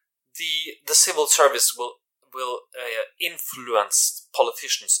 the civil service will influence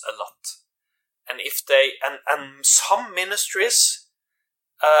politicians a lot. And if they, and some ministries,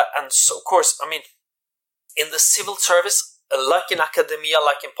 and so of course, in the civil service, like in academia,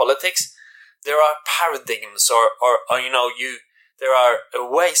 like in politics, there are paradigms or there are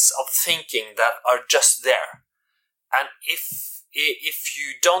ways of thinking that are just there. And if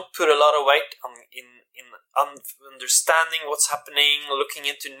you don't put a lot of weight in understanding what's happening, looking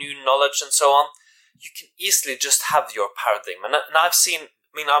into new knowledge and so on, you can easily just have your paradigm. And I've seen,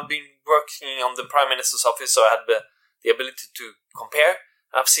 I've been working on the Prime Minister's office, so I had the ability to compare.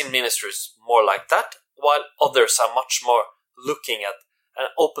 And I've seen ministers more like that, while others are much more looking at and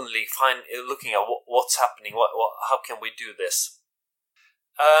openly looking at what's happening, how can we do this.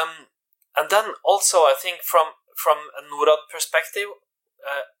 And then also, I think from a NORAD perspective,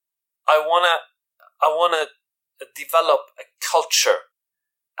 I wanna develop a culture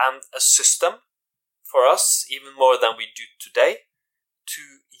and a system for us, even more than we do today, to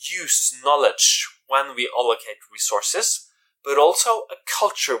use knowledge when we allocate resources, but also a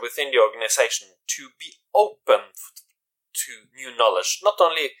culture within the organization to be open to new knowledge, not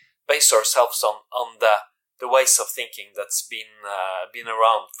only base ourselves on the ways of thinking that's been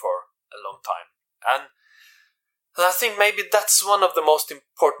around for a long time. And I think maybe that's one of the most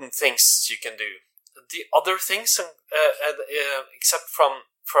important things you can do. The other things, except from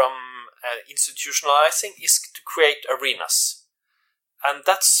institutionalizing, is to create arenas. And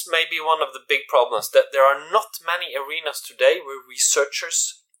that's maybe one of the big problems, that there are not many arenas today where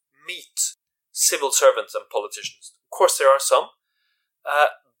researchers meet civil servants and politicians. Of course, there are some,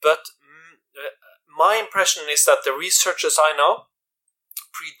 but my impression is that the researchers I know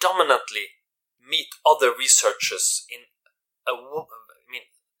predominantly meet other researchers in a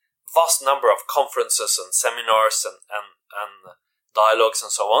vast number of conferences and seminars and dialogues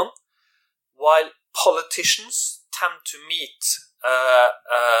and so on, while politicians tend to meet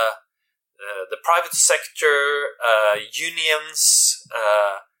the private sector, unions,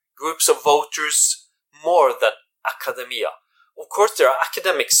 groups of voters more than academia. Of course, there are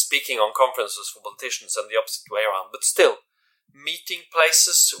academics speaking on conferences for politicians and the opposite way around, but still, meeting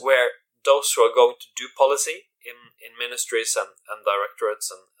places where those who are going to do policy in ministries and directorates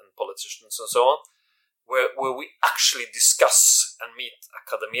and politicians and so on, where we actually discuss and meet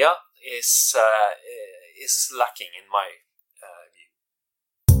academia is lacking in my view.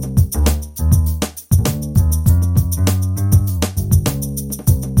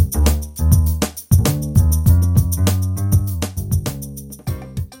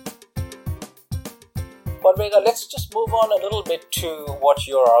 But Vega, let's just move on a little bit to what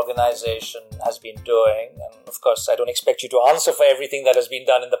your organization has been doing. And of course, I don't expect you to answer for everything that has been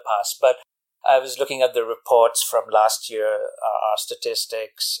done in the past, but I was looking at the reports from last year, our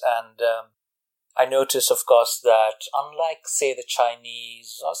statistics, and I noticed, of course, that unlike, say, the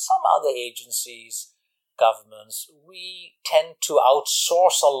Chinese or some other agencies, governments, we tend to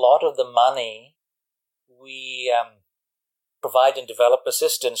outsource a lot of the money we provide and develop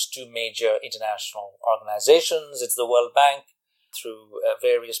assistance to major international organizations. It's the World Bank through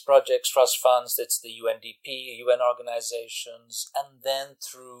various projects, trust funds. It's the UNDP, UN organizations, and then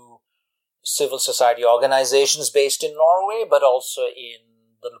through civil society organizations based in Norway, but also in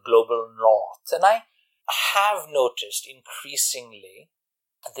the global north. And I have noticed increasingly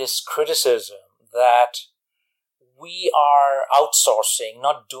this criticism that we are outsourcing,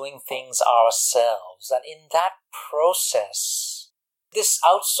 not doing things ourselves. And in that process, this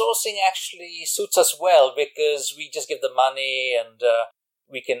outsourcing actually suits us well because we just give the money and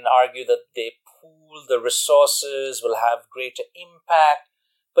we can argue that they pool the resources, will have greater impact.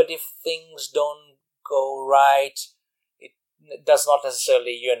 But if things don't go right, it does not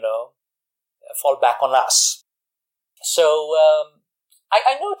necessarily, fall back on us. So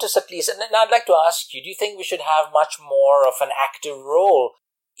I notice at least, and I'd like to ask you, do you think we should have much more of an active role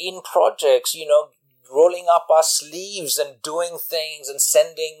in projects, rolling up our sleeves and doing things and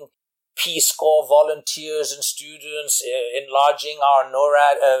sending Peace Corps volunteers and students, enlarging our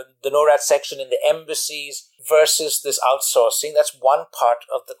the NORAD section in the embassies versus this outsourcing? That's one part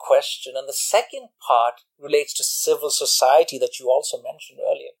of the question. And the second part relates to civil society that you also mentioned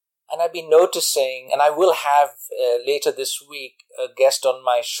earlier. And I've been noticing, and I will have later this week a guest on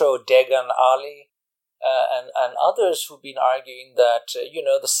my show, Degan Ali, and others who've been arguing that,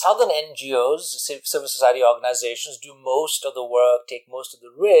 the southern NGOs, civil society organizations, do most of the work, take most of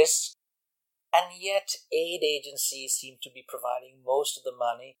the risk, and yet aid agencies seem to be providing most of the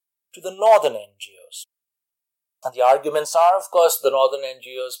money to the northern NGOs. And the arguments are, of course, the northern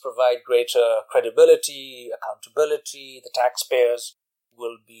NGOs provide greater credibility, accountability, the taxpayers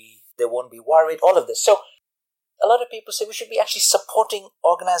they won't be worried, all of this. So a lot of people say we should be actually supporting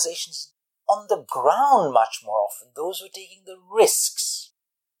organizations on the ground much more often, those who are taking the risks.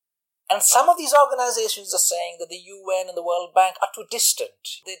 And some of these organizations are saying that the UN and the World Bank are too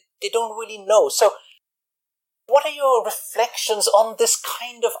distant. They don't really know. So what are your reflections on this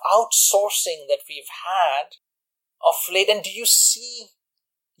kind of outsourcing that we've had of late? And do you see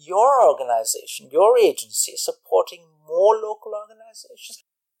your organization, your agency, supporting more local organizations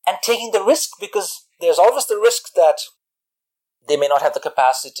and taking the risk? Because there's always the risk that they may not have the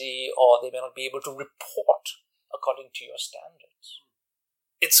capacity or they may not be able to report according to your standards.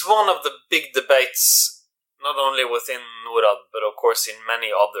 It's one of the big debates, not only within NORAD, but of course in many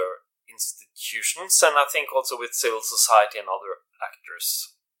other institutions, and I think also with civil society and other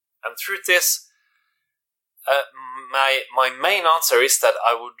actors. And through this, my main answer is that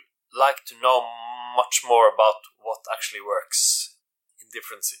I would like to know much more about what actually works in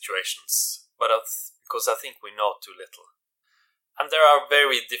different situations, but because I think we know too little. And there are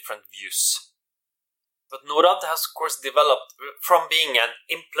very different views. But NORAD has, of course, developed from being an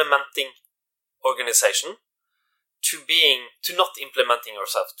implementing organization to not implementing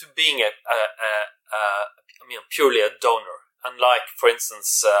ourselves, to being purely a donor. Unlike, for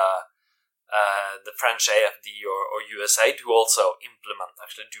instance, the French AFD or USAID, who also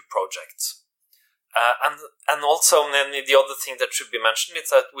actually do projects. And also, then the other thing that should be mentioned is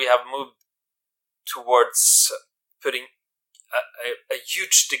that we have moved towards putting a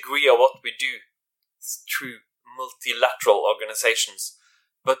huge degree of what we do through multilateral organizations,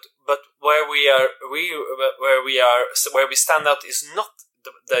 but where we stand out is not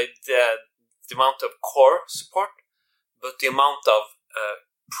the amount of core support, but the amount of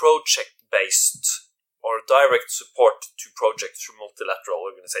project-based or direct support to projects through multilateral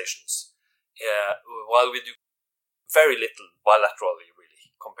organizations. While we do very little bilaterally,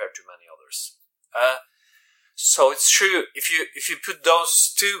 really, compared to many others. So it's true, if you put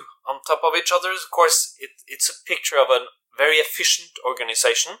those two on top of each other, of course, it's a picture of a very efficient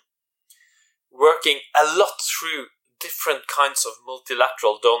organization working a lot through different kinds of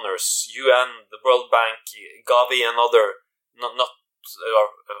multilateral donors, UN, the World Bank, Gavi, and other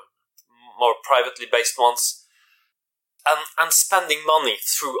more privately based ones, and spending money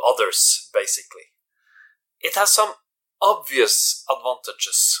through others, basically. It has some obvious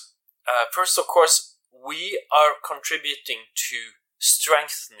advantages. First, of course, we are contributing to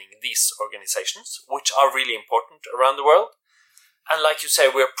strengthening these organizations, which are really important around the world. And like you say,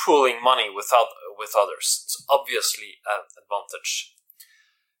 we're pooling money with others. It's obviously an advantage.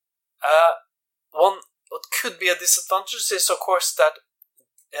 What could be a disadvantage is, of course, that,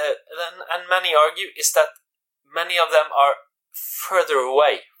 and many argue, is that many of them are further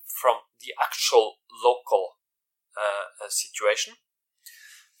away from the actual local situation.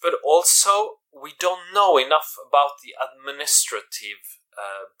 But also, we don't know enough about the administrative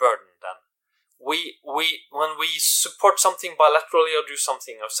burden then. When we support something bilaterally or do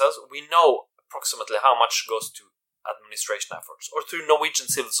something ourselves, we know approximately how much goes to administration efforts or through Norwegian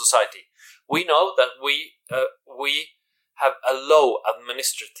civil society. We know that we have a low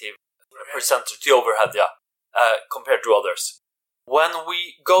administrative percentage, the overhead, compared to others. When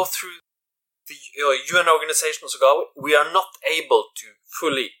we go through the UN organizations, we are not able to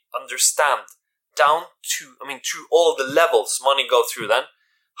fully understand down to, through all the levels money go through then,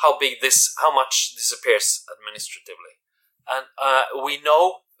 how much disappears administratively. And we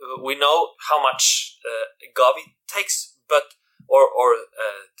know how much Gavi takes, or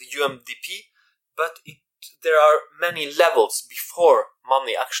the UNDP, but there are many levels before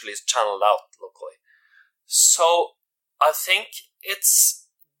money actually is channeled out locally. So I think it's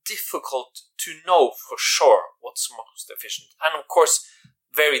difficult to know for sure what's most efficient. And of course,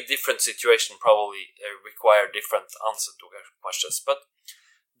 very different situations probably require different answers to questions. But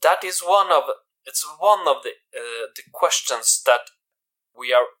that is one of the questions that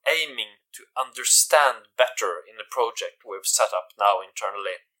we are aiming to understand better in the project we've set up now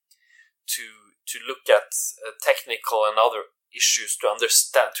internally, to look at technical and other issues, to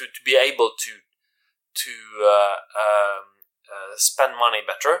understand, to be able to spend money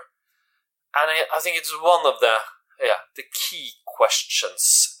better. And I think it's one of the key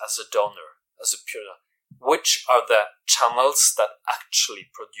questions as a donor, as a peer. Which are the channels that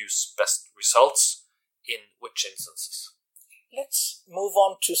actually produce best results in which instances? Let's move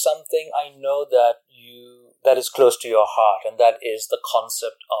on to something I know that is close to your heart, and that is the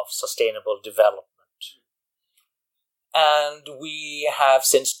concept of sustainable development. And we have,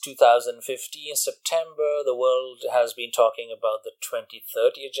 since 2015, September, the world has been talking about the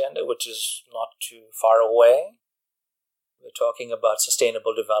 2030 agenda, which is not too far away. We're talking about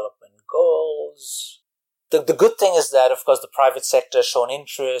sustainable development goals. The good thing is that, of course, the private sector has shown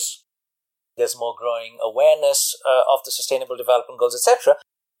interest. There's more growing awareness of the sustainable development goals, etc.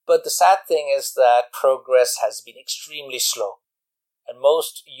 But the sad thing is that progress has been extremely slow. And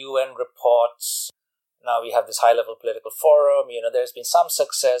most UN reports, now we have this high-level political forum, there's been some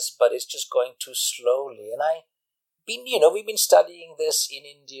success, but it's just going too slowly. And we've been studying this in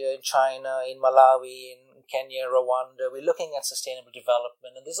India, in China, in Malawi, in Kenya, Rwanda. We're looking at sustainable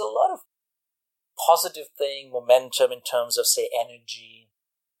development, and there's a lot of positive momentum in terms of, say, energy,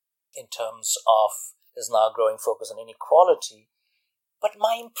 in terms of, there's now a growing focus on inequality. But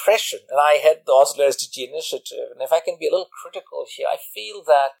my impression, and I head the Oslo SDG initiative, and if I can be a little critical here, I feel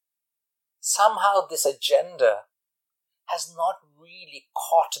that somehow this agenda has not really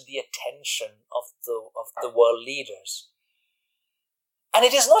caught the attention of the world leaders. And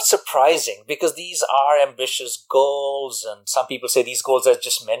it is not surprising, because these are ambitious goals, and some people say these goals are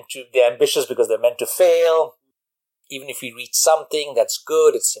just they're ambitious because they're meant to fail. Even if we reach something, that's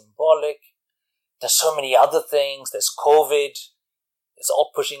good, it's symbolic. There's so many other things, there's COVID, it's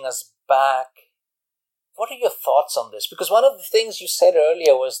all pushing us back. What are your thoughts on this? Because one of the things you said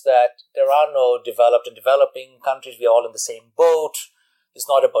earlier was that there are no developed and developing countries, we're all in the same boat. It's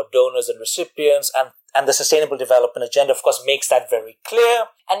not about donors and recipients, and the Sustainable Development Agenda, of course, makes that very clear.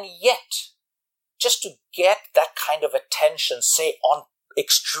 And yet, just to get that kind of attention, say, on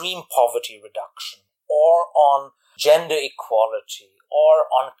extreme poverty reduction, or on gender equality, or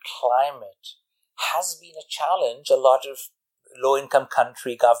on climate, has been a challenge. A lot of low-income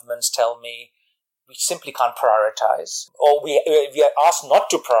country governments tell me we simply can't prioritize, or we are asked not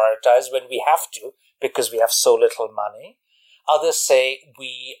to prioritize when we have to because we have so little money. Others say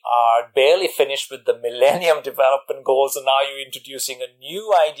we are barely finished with the Millennium Development Goals and now you're introducing a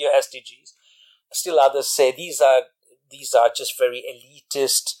new idea, SDGs. Still others say these are just very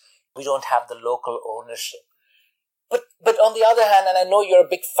elitist. We don't have the local ownership. But on the other hand, and I know you're a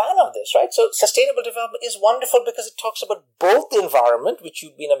big fan of this, right? So sustainable development is wonderful because it talks about both the environment, which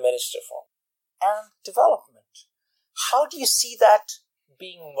you've been a minister for, and development. How do you see that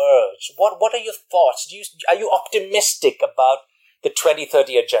being merged? What are your thoughts? Are you optimistic about the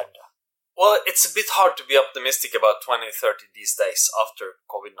 2030 agenda? Well, it's a bit hard to be optimistic about 2030 these days after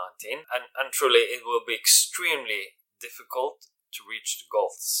COVID-19, and truly it will be extremely difficult to reach the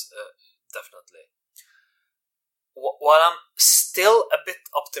goals, definitely. While I'm still a bit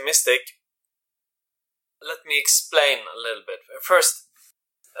optimistic, let me explain a little bit. First,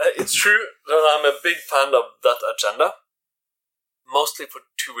 it's true that I'm a big fan of that agenda, mostly for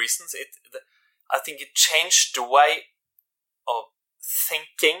two reasons. I think it changed the way of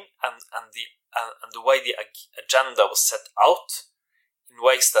thinking and the way the agenda was set out in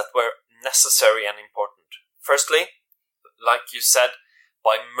ways that were necessary and important. Firstly, like you said,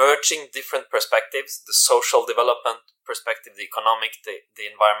 by merging different perspectives, the social development perspective, the economic, the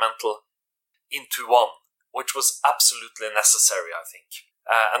environmental, into one, which was absolutely necessary, I think.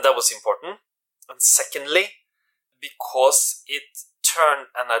 And that was important. And secondly, because it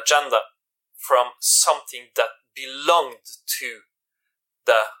turned an agenda from something that belonged to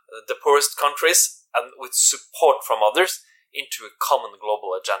the poorest countries and with support from others into a common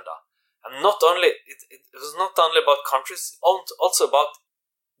global agenda. And not only it was not only about countries, also about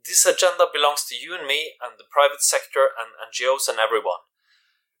this agenda belongs to you and me and the private sector and NGOs and everyone.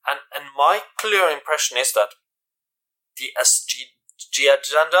 And my clear impression is that the SDG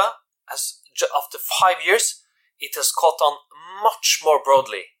agenda has, after 5 years, it has caught on much more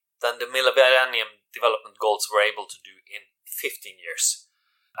broadly than the Millennium Development Goals were able to do in 15 years.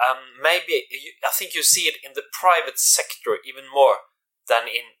 I think you see it in the private sector even more than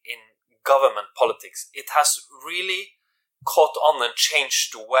in government politics. It has really caught on and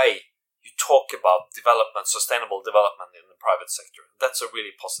changed the way you talk about development, sustainable development in the private sector. That's a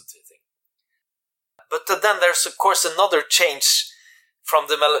really positive thing. But then there's, of course, another change from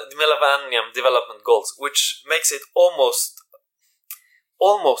the Millennium Development Goals, which makes it almost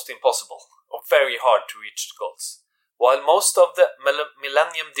impossible or very hard to reach the goals. While most of the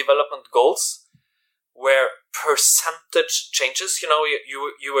Millennium Development Goals were percentage changes,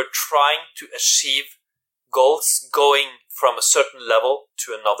 you were trying to achieve goals going from a certain level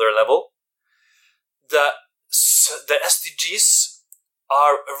to another level. The SDGs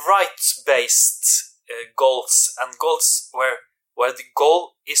are rights-based goals, and goals where the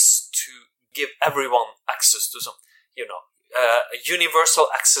goal is to give everyone access to some, universal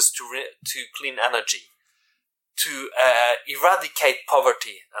access to clean energy, to eradicate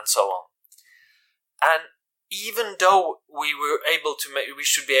poverty, and so on. And even though we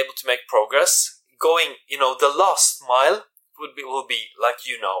should be able to make progress, going, the last mile will be, like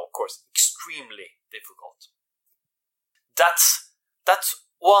of course, extremely difficult. That's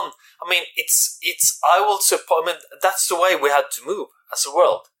one. I mean, that's the way we had to move as a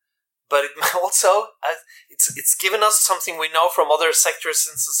world. But it also, it's given us something we know from other sectors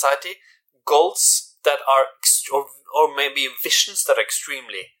in society, goals that are, or maybe visions that are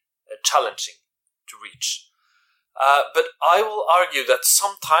extremely challenging to reach. But I will argue that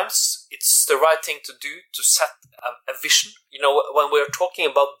sometimes it's the right thing to do to set a vision. When we're talking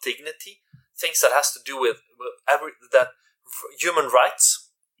about dignity, things that has to do with human rights,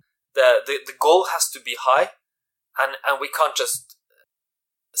 the goal has to be high, and we can't just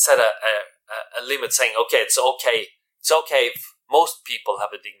set a limit saying, okay, it's okay if most people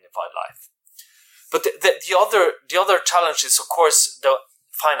have a dignified life. But the other challenge is, of course, the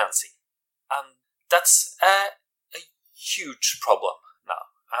financing, and that's a huge problem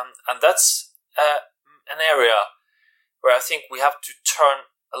now, and that's an area where I think we have to turn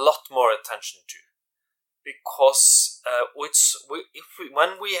a lot more attention to, because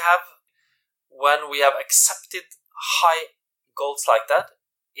when we have accepted high goals like that,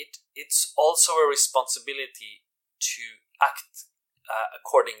 it's also a responsibility to act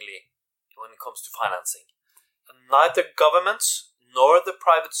accordingly when it comes to financing. And neither governments nor the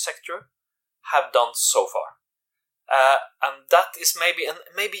private sector have done so far. And that is maybe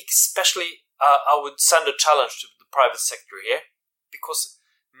especially, I would send a challenge to the private sector here, because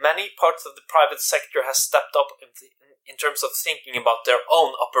many parts of the private sector has stepped up in terms of thinking about their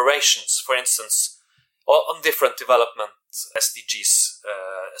own operations, for instance, on different development SDG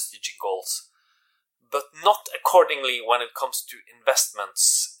goals, but not accordingly when it comes to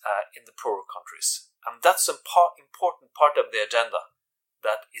investments in the poorer countries. And that's an important part of the agenda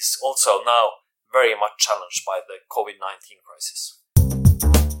that is also now very much challenged by the COVID-19 crisis.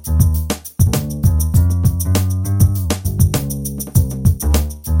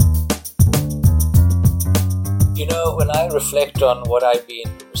 When I reflect on what I've been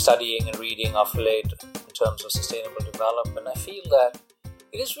studying and reading of late in terms of sustainable development, I feel that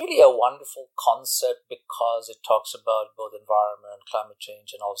it is really a wonderful concept because it talks about both environment, climate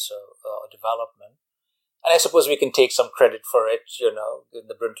change, and also development. And I suppose we can take some credit for it, in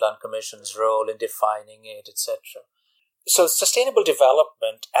the Brundtland Commission's role in defining it, etc. So sustainable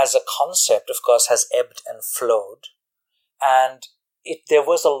development as a concept, of course, has ebbed and flowed. And there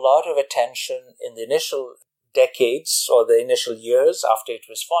was a lot of attention in the initial decades or the initial years after it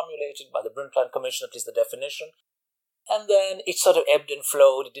was formulated by the Brundtland Commission, at least the definition. And then it sort of ebbed and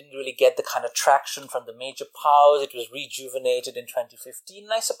flowed. It didn't really get the kind of traction from the major powers. It was rejuvenated in 2015.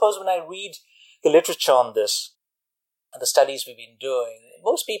 And I suppose when I read the literature on this and the studies we've been doing,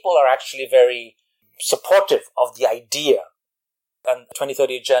 most people are actually very supportive of the idea. And the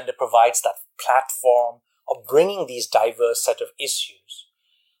 2030 Agenda provides that platform of bringing these diverse set of issues.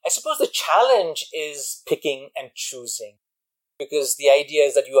 I suppose the challenge is picking and choosing, because the idea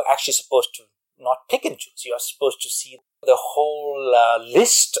is that you are actually supposed to not pick and choose. You are supposed to see the whole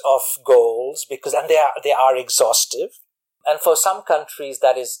list of goals, and they are exhaustive. And for some countries,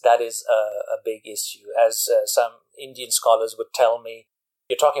 that is a big issue. As some Indian scholars would tell me,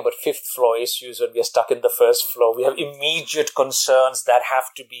 you're talking about fifth floor issues when we are stuck in the first floor. We have immediate concerns that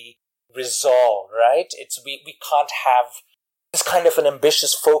have to be resolved, right? We can't have this kind of an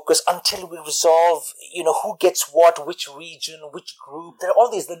ambitious focus until we resolve, who gets what, which region, which group. There are all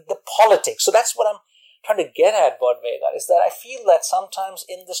these, the politics. So that's what I'm trying to get at, Bodh, is that I feel that sometimes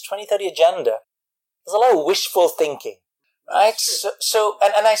in this 2030 agenda, there's a lot of wishful thinking, right? So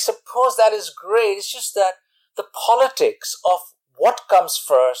I suppose that is great. It's just that the politics of what comes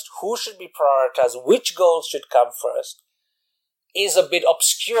first, who should be prioritized, which goals should come first, is a bit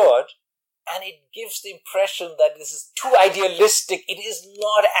obscured. And it gives the impression that this is too idealistic. It is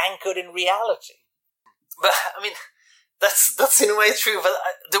not anchored in reality. But, I mean, that's in a way true, but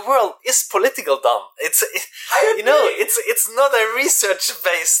the world is political, Don. It's not a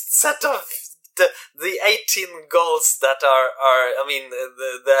research-based set of the 18 goals that are I mean,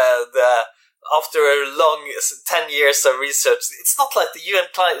 the after a long 10 years of research. It's not like the UN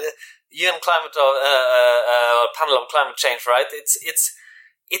climate panel on climate change, right?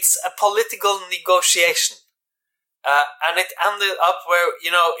 It's a political negotiation. And it ended up where,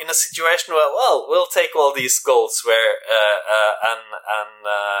 in a situation where, well, we'll take all these goals where, and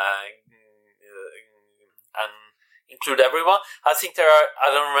include everyone. I think there are, I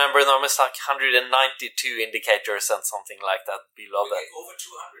don't remember, almost like 192 indicators and something like that below that. Over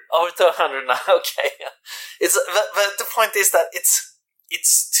 200. Over 200 now, okay. But the point is that it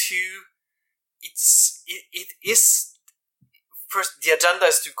is, first, the agenda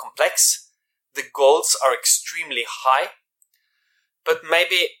is too complex. The goals are extremely high, but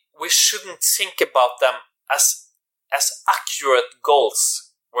maybe we shouldn't think about them as accurate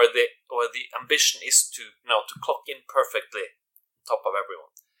goals, where the ambition is to clock in perfectly on top of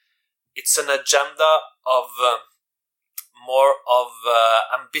everyone. It's an agenda of more of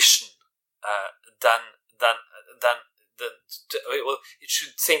ambition than it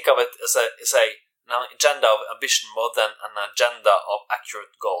should think of it as an agenda of ambition more than an agenda of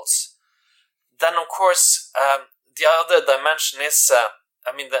accurate goals. Then, of course, the other dimension is,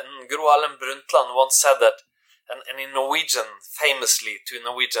 Gro Harlem Brundtland once said that, and in Norwegian, famously to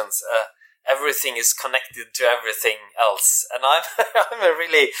Norwegians, everything is connected to everything else. And I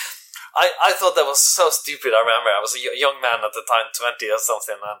thought that was so stupid. I remember I was a young man at the time, 20 or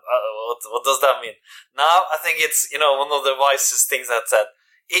something. And what does that mean? Now I think it's, one of the wisest things that said.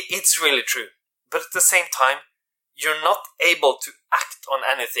 It's really true. But at the same time, you're not able to act on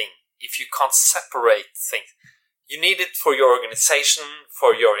anything if you can't separate things. You need it for your organization,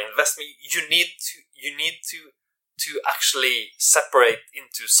 for your investment. You need to actually separate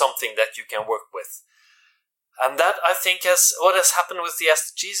into something that you can work with. And that, I think, what has happened with the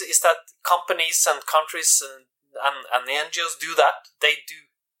SDGs is that companies and countries and the NGOs do that. They do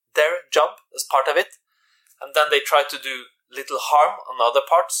their job as part of it, and then they try to do little harm on other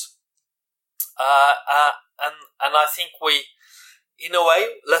parts. And I think we, in a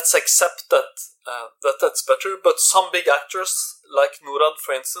way, let's accept that's better. But some big actors, like Norad,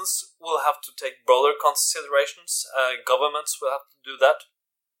 for instance, will have to take broader considerations. Governments will have to do that.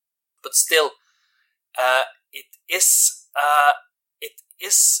 But still, it is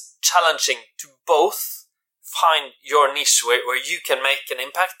challenging to both find your niche where you can make an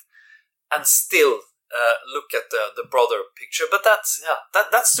impact and still look at the broader picture. But that's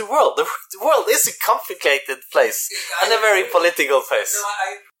the world. The world is a complicated place and a very political place.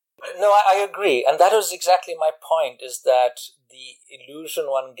 No, I agree. And that was exactly my point, is that the illusion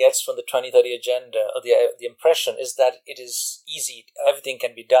one gets from the 2030 agenda, or the impression is that it is easy, everything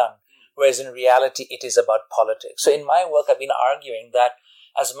can be done. Whereas in reality, it is about politics. So in my work, I've been arguing that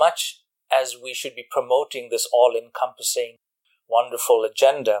as much as we should be promoting this all-encompassing, wonderful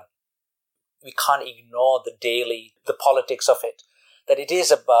agenda, we can't ignore the politics of it, that it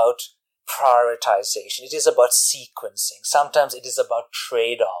is about prioritization. It is about sequencing. Sometimes it is about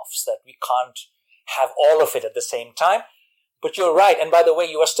trade-offs, that we can't have all of it at the same time. But you're right. And by the way,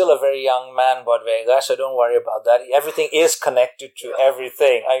 you are still a very young man, Bodvega, so don't worry about that. Everything is connected to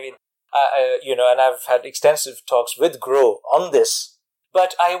everything. I mean, and I've had extensive talks with Grow on this.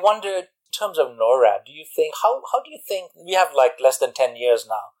 But I wonder, in terms of NORAD, do you think, how do you think, we have like less than 10 years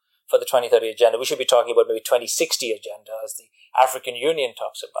now for the 2030 agenda. We should be talking about maybe 2060 agenda, as the African Union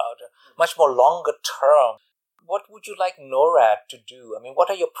talks about, much more longer term. What would you like NORAD to do? I mean, what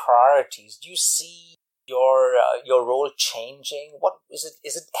are your priorities? Do you see your role changing? What is it?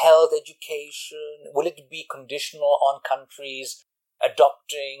 Is it health, education? Will it be conditional on countries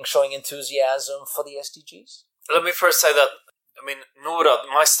adopting, showing enthusiasm for the SDGs? Let me first say that, I mean, NORAD,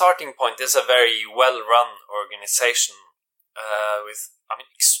 my starting point is a very well-run organization with,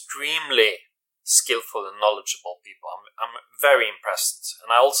 extremely skillful and knowledgeable people. I'm very impressed.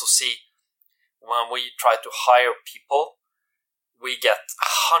 And I also see when we try to hire people, we get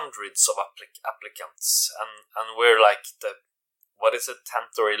hundreds of applicants, and we're like the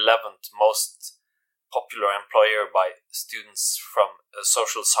 10th or 11th most popular employer by students from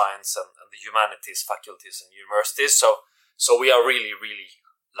social science and the humanities faculties and universities. So we are really, really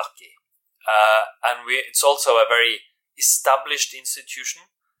lucky. And it's also a very established institution.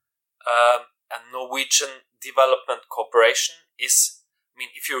 And Norwegian Development Corporation is,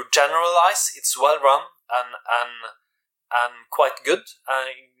 if you generalize, it's well run and quite good,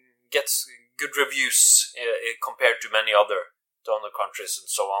 and gets good reviews compared to many other donor countries and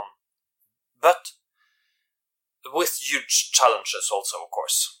so on. But with huge challenges also, of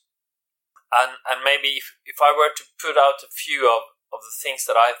course. And maybe if I were to put out a few of the things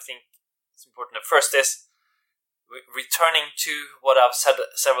that I think is important, the first is returning to what I've said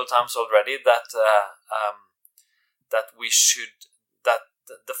several times already, that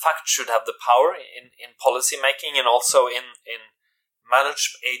the fact should have the power in policy making and also in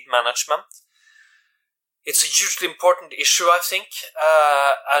aid management. It's a hugely important issue, I think,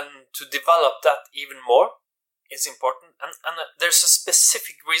 and to develop that even more is important. And there's a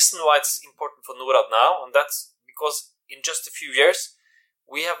specific reason why it's important for NORAD now, and that's because in just a few years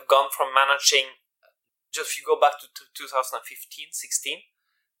we have gone from managing, just if you go back to 2015-16,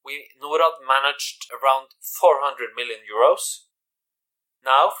 NORAD managed around 400 million euros.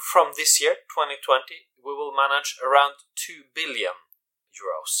 Now, from this year, 2020, we will manage around 2 billion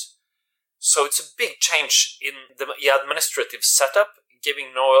euros. So it's a big change in the administrative setup,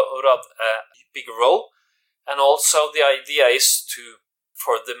 giving NORAD a big role. And also the idea is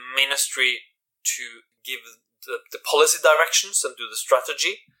for the ministry to give the policy directions and do the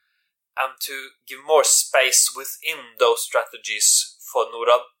strategy, and to give more space within those strategies for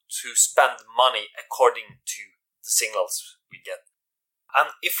NORAD to spend money according to the signals we get.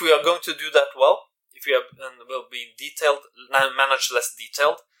 And if we are going to do that well, if we will be detailed, manage less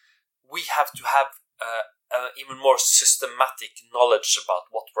detailed, we have to have even more systematic knowledge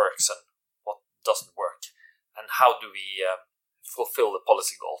about what works and what doesn't work, and how do we fulfill the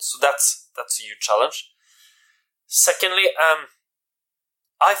policy goals. So that's a huge challenge. Secondly,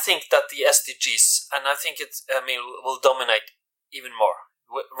 I think that the SDGs, and I think will dominate even more.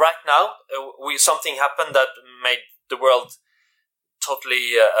 Right now, something happened that made the world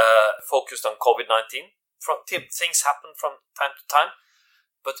totally focused on COVID-19. Things happen from time to time,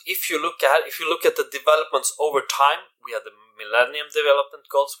 but if you look at the developments over time, we had the Millennium Development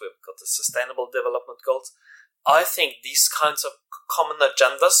Goals, we've got the Sustainable Development Goals. I think these kinds of common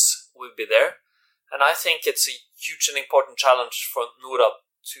agendas will be there, and I think it's a huge and important challenge for NORAD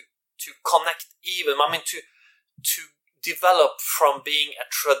to connect to develop from being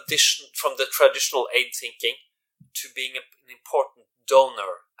from the traditional aid thinking to being an important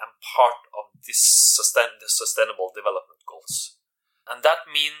donor and part of the Sustainable Development Goals. And that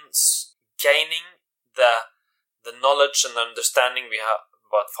means gaining the knowledge and understanding we have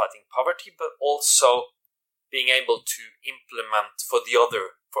about fighting poverty, but also being able to implement for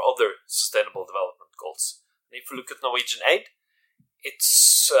other Sustainable Development Goals. And if you look at Norwegian aid,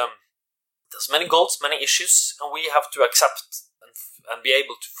 there's many goals, many issues, and we have to accept and be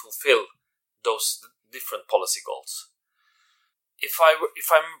able to fulfill those different policy goals. If I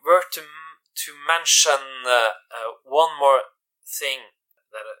were to mention one more thing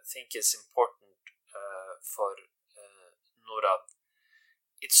that I think is important for NORAD,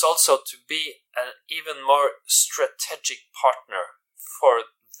 it's also to be an even more strategic partner for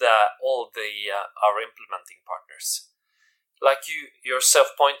all our implementing partners. Like you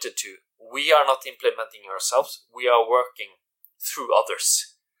yourself pointed to, we are not implementing ourselves, we are working through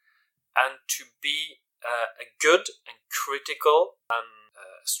others. and to be a good and critical and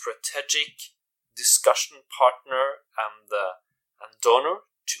strategic discussion partner and donor,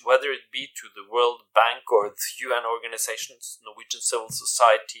 whether it be to the World Bank or the UN organizations, Norwegian civil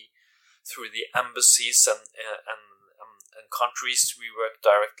society, through the embassies and countries we work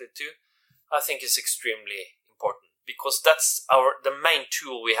directly to, I think is extremely important, because that's the main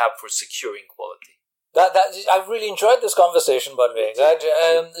tool we have for securing quality. I've really enjoyed this conversation, Bodveig.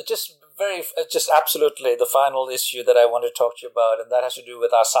 Just absolutely the final issue that I want to talk to you about, and that has to do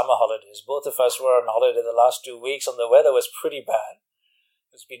with our summer holidays. Both of us were on holiday the last 2 weeks, and the weather was pretty bad.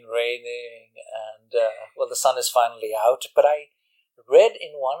 It's been raining, and the sun is finally out. But I read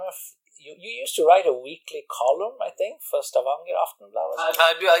in one of you used to write a weekly column, I think, for Stavanger Aftenblad.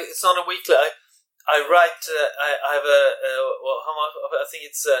 I do. It's not a weekly. I write. I have I think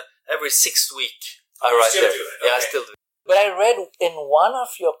it's every 6th week. I write there. Yeah, I still do. But I read in one of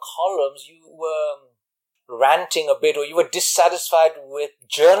your columns you were ranting a bit, or you were dissatisfied with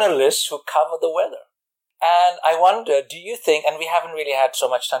journalists who cover the weather. And I wonder, do you think, and we haven't really had so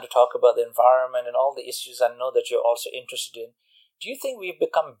much time to talk about the environment and all the issues I know that you're also interested in, do you think we've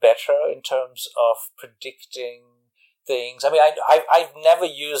become better in terms of predicting things? I mean, I've never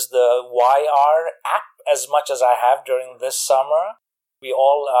used the YR app as much as I have during this summer. We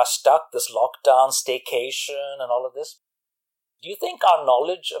all are stuck, this lockdown, staycation, and all of this. Do you think our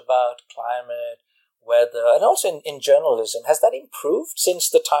knowledge about climate, weather, and also in journalism, has that improved since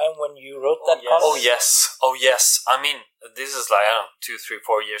the time when you wrote that column? Oh yes. I mean, this is like, I don't know, 2, 3,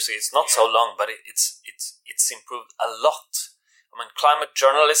 4 years ago. It's not so long, but it's improved a lot. I mean, climate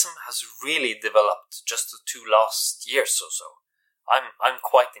journalism has really developed just the 2 last years or so. I'm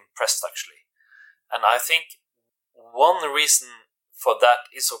quite impressed, actually. And I think one reason for that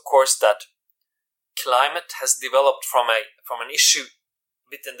is, of course, that climate has developed from an issue a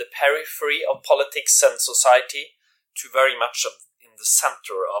bit in the periphery of politics and society to very much in the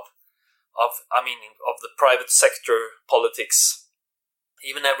center of the private sector politics,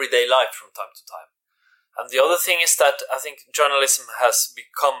 even everyday life from time to time. And the other thing is that I think journalism has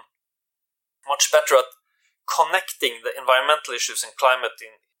become much better at connecting the environmental issues and climate,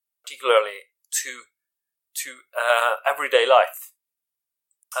 particularly to everyday life.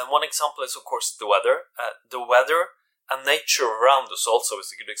 And one example is, of course, the weather. The weather and nature around us also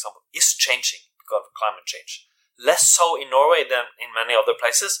is a good example, is changing because of climate change. Less so in Norway than in many other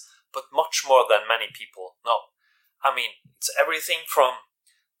places, but much more than many people know. I mean, it's everything from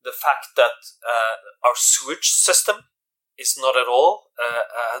the fact that our sewage system is does not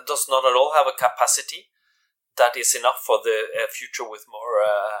at all have a capacity that is enough for the future with more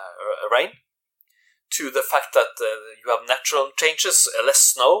rain, to the fact that you have natural changes, less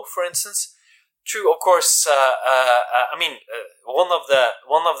snow, for instance, to, of course, one of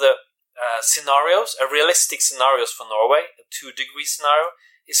the scenarios, a realistic scenarios for Norway, a 2-degree scenario,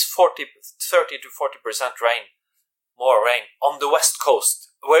 is 30 to 40% rain, more rain on the west coast,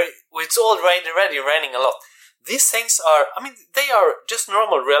 where it's already raining a lot. These things are, they are just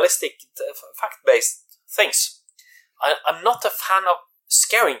normal, realistic, fact-based things. I'm not a fan of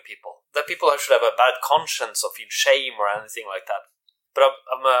scaring people. That people should have a bad conscience or feel shame or anything like that. But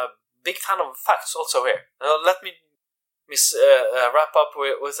I'm a big fan of facts also here. Let me wrap up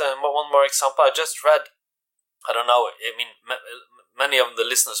with one more example. I just read, I don't know, many of the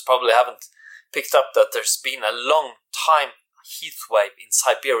listeners probably haven't picked up that there's been a long time heat wave in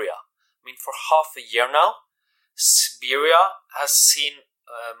Siberia. For half a year now, Siberia has seen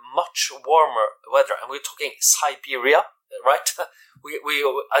much warmer weather. And we're talking Siberia, right?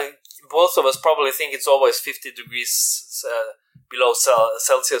 Both of us probably think it's always 50 degrees below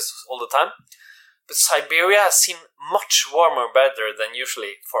Celsius all the time. But Siberia has seen much warmer weather than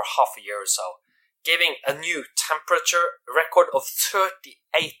usually for half a year or so, giving a new temperature record of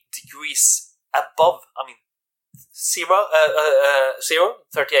 38 degrees above, zero,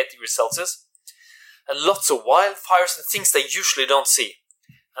 38 degrees Celsius. And lots of wildfires and things they usually don't see.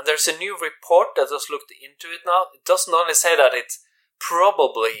 And there's a new report that has looked into it now. It doesn't only say that it's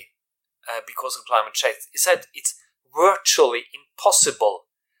probably because of climate change. It said it's virtually impossible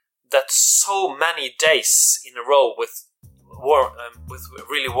that so many days in a row with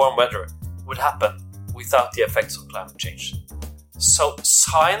really warm weather would happen without the effects of climate change. So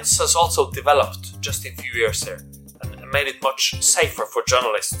science has also developed just in a few years here and made it much safer for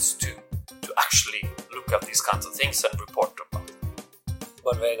journalists to actually look at these kinds of things and report about it.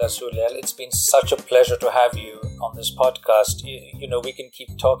 Bodveig Solhjell, it's been such a pleasure to have you on this podcast. We can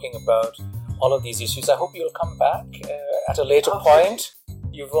keep talking about all of these issues. I hope you'll come back at a later point.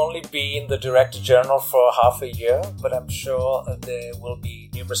 You've only been the Director General for half a year, but I'm sure there will be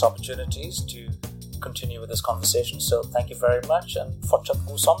numerous opportunities to continue with this conversation. So thank you very much, and fortsatt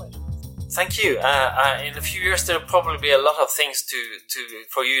god sommer. Thank you. In a few years, there'll probably be a lot of things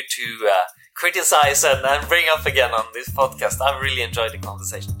for you to criticize and bring up again on this podcast. I've really enjoyed the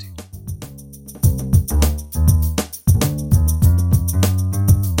conversation too.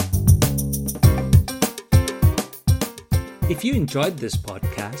 If you enjoyed this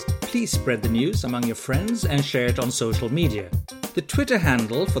podcast, please spread the news among your friends and share it on social media. The Twitter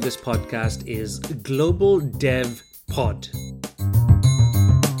handle for this podcast is GlobalDevPod.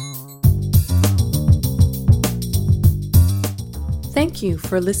 Thank you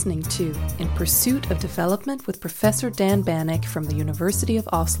for listening to In Pursuit of Development with Professor Dan Banik from the University of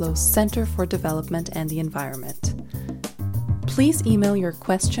Oslo's Center for Development and the Environment. Please email your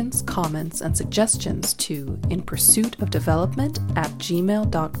questions, comments, and suggestions to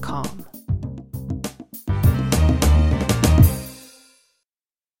inpursuitofdevelopment@gmail.com.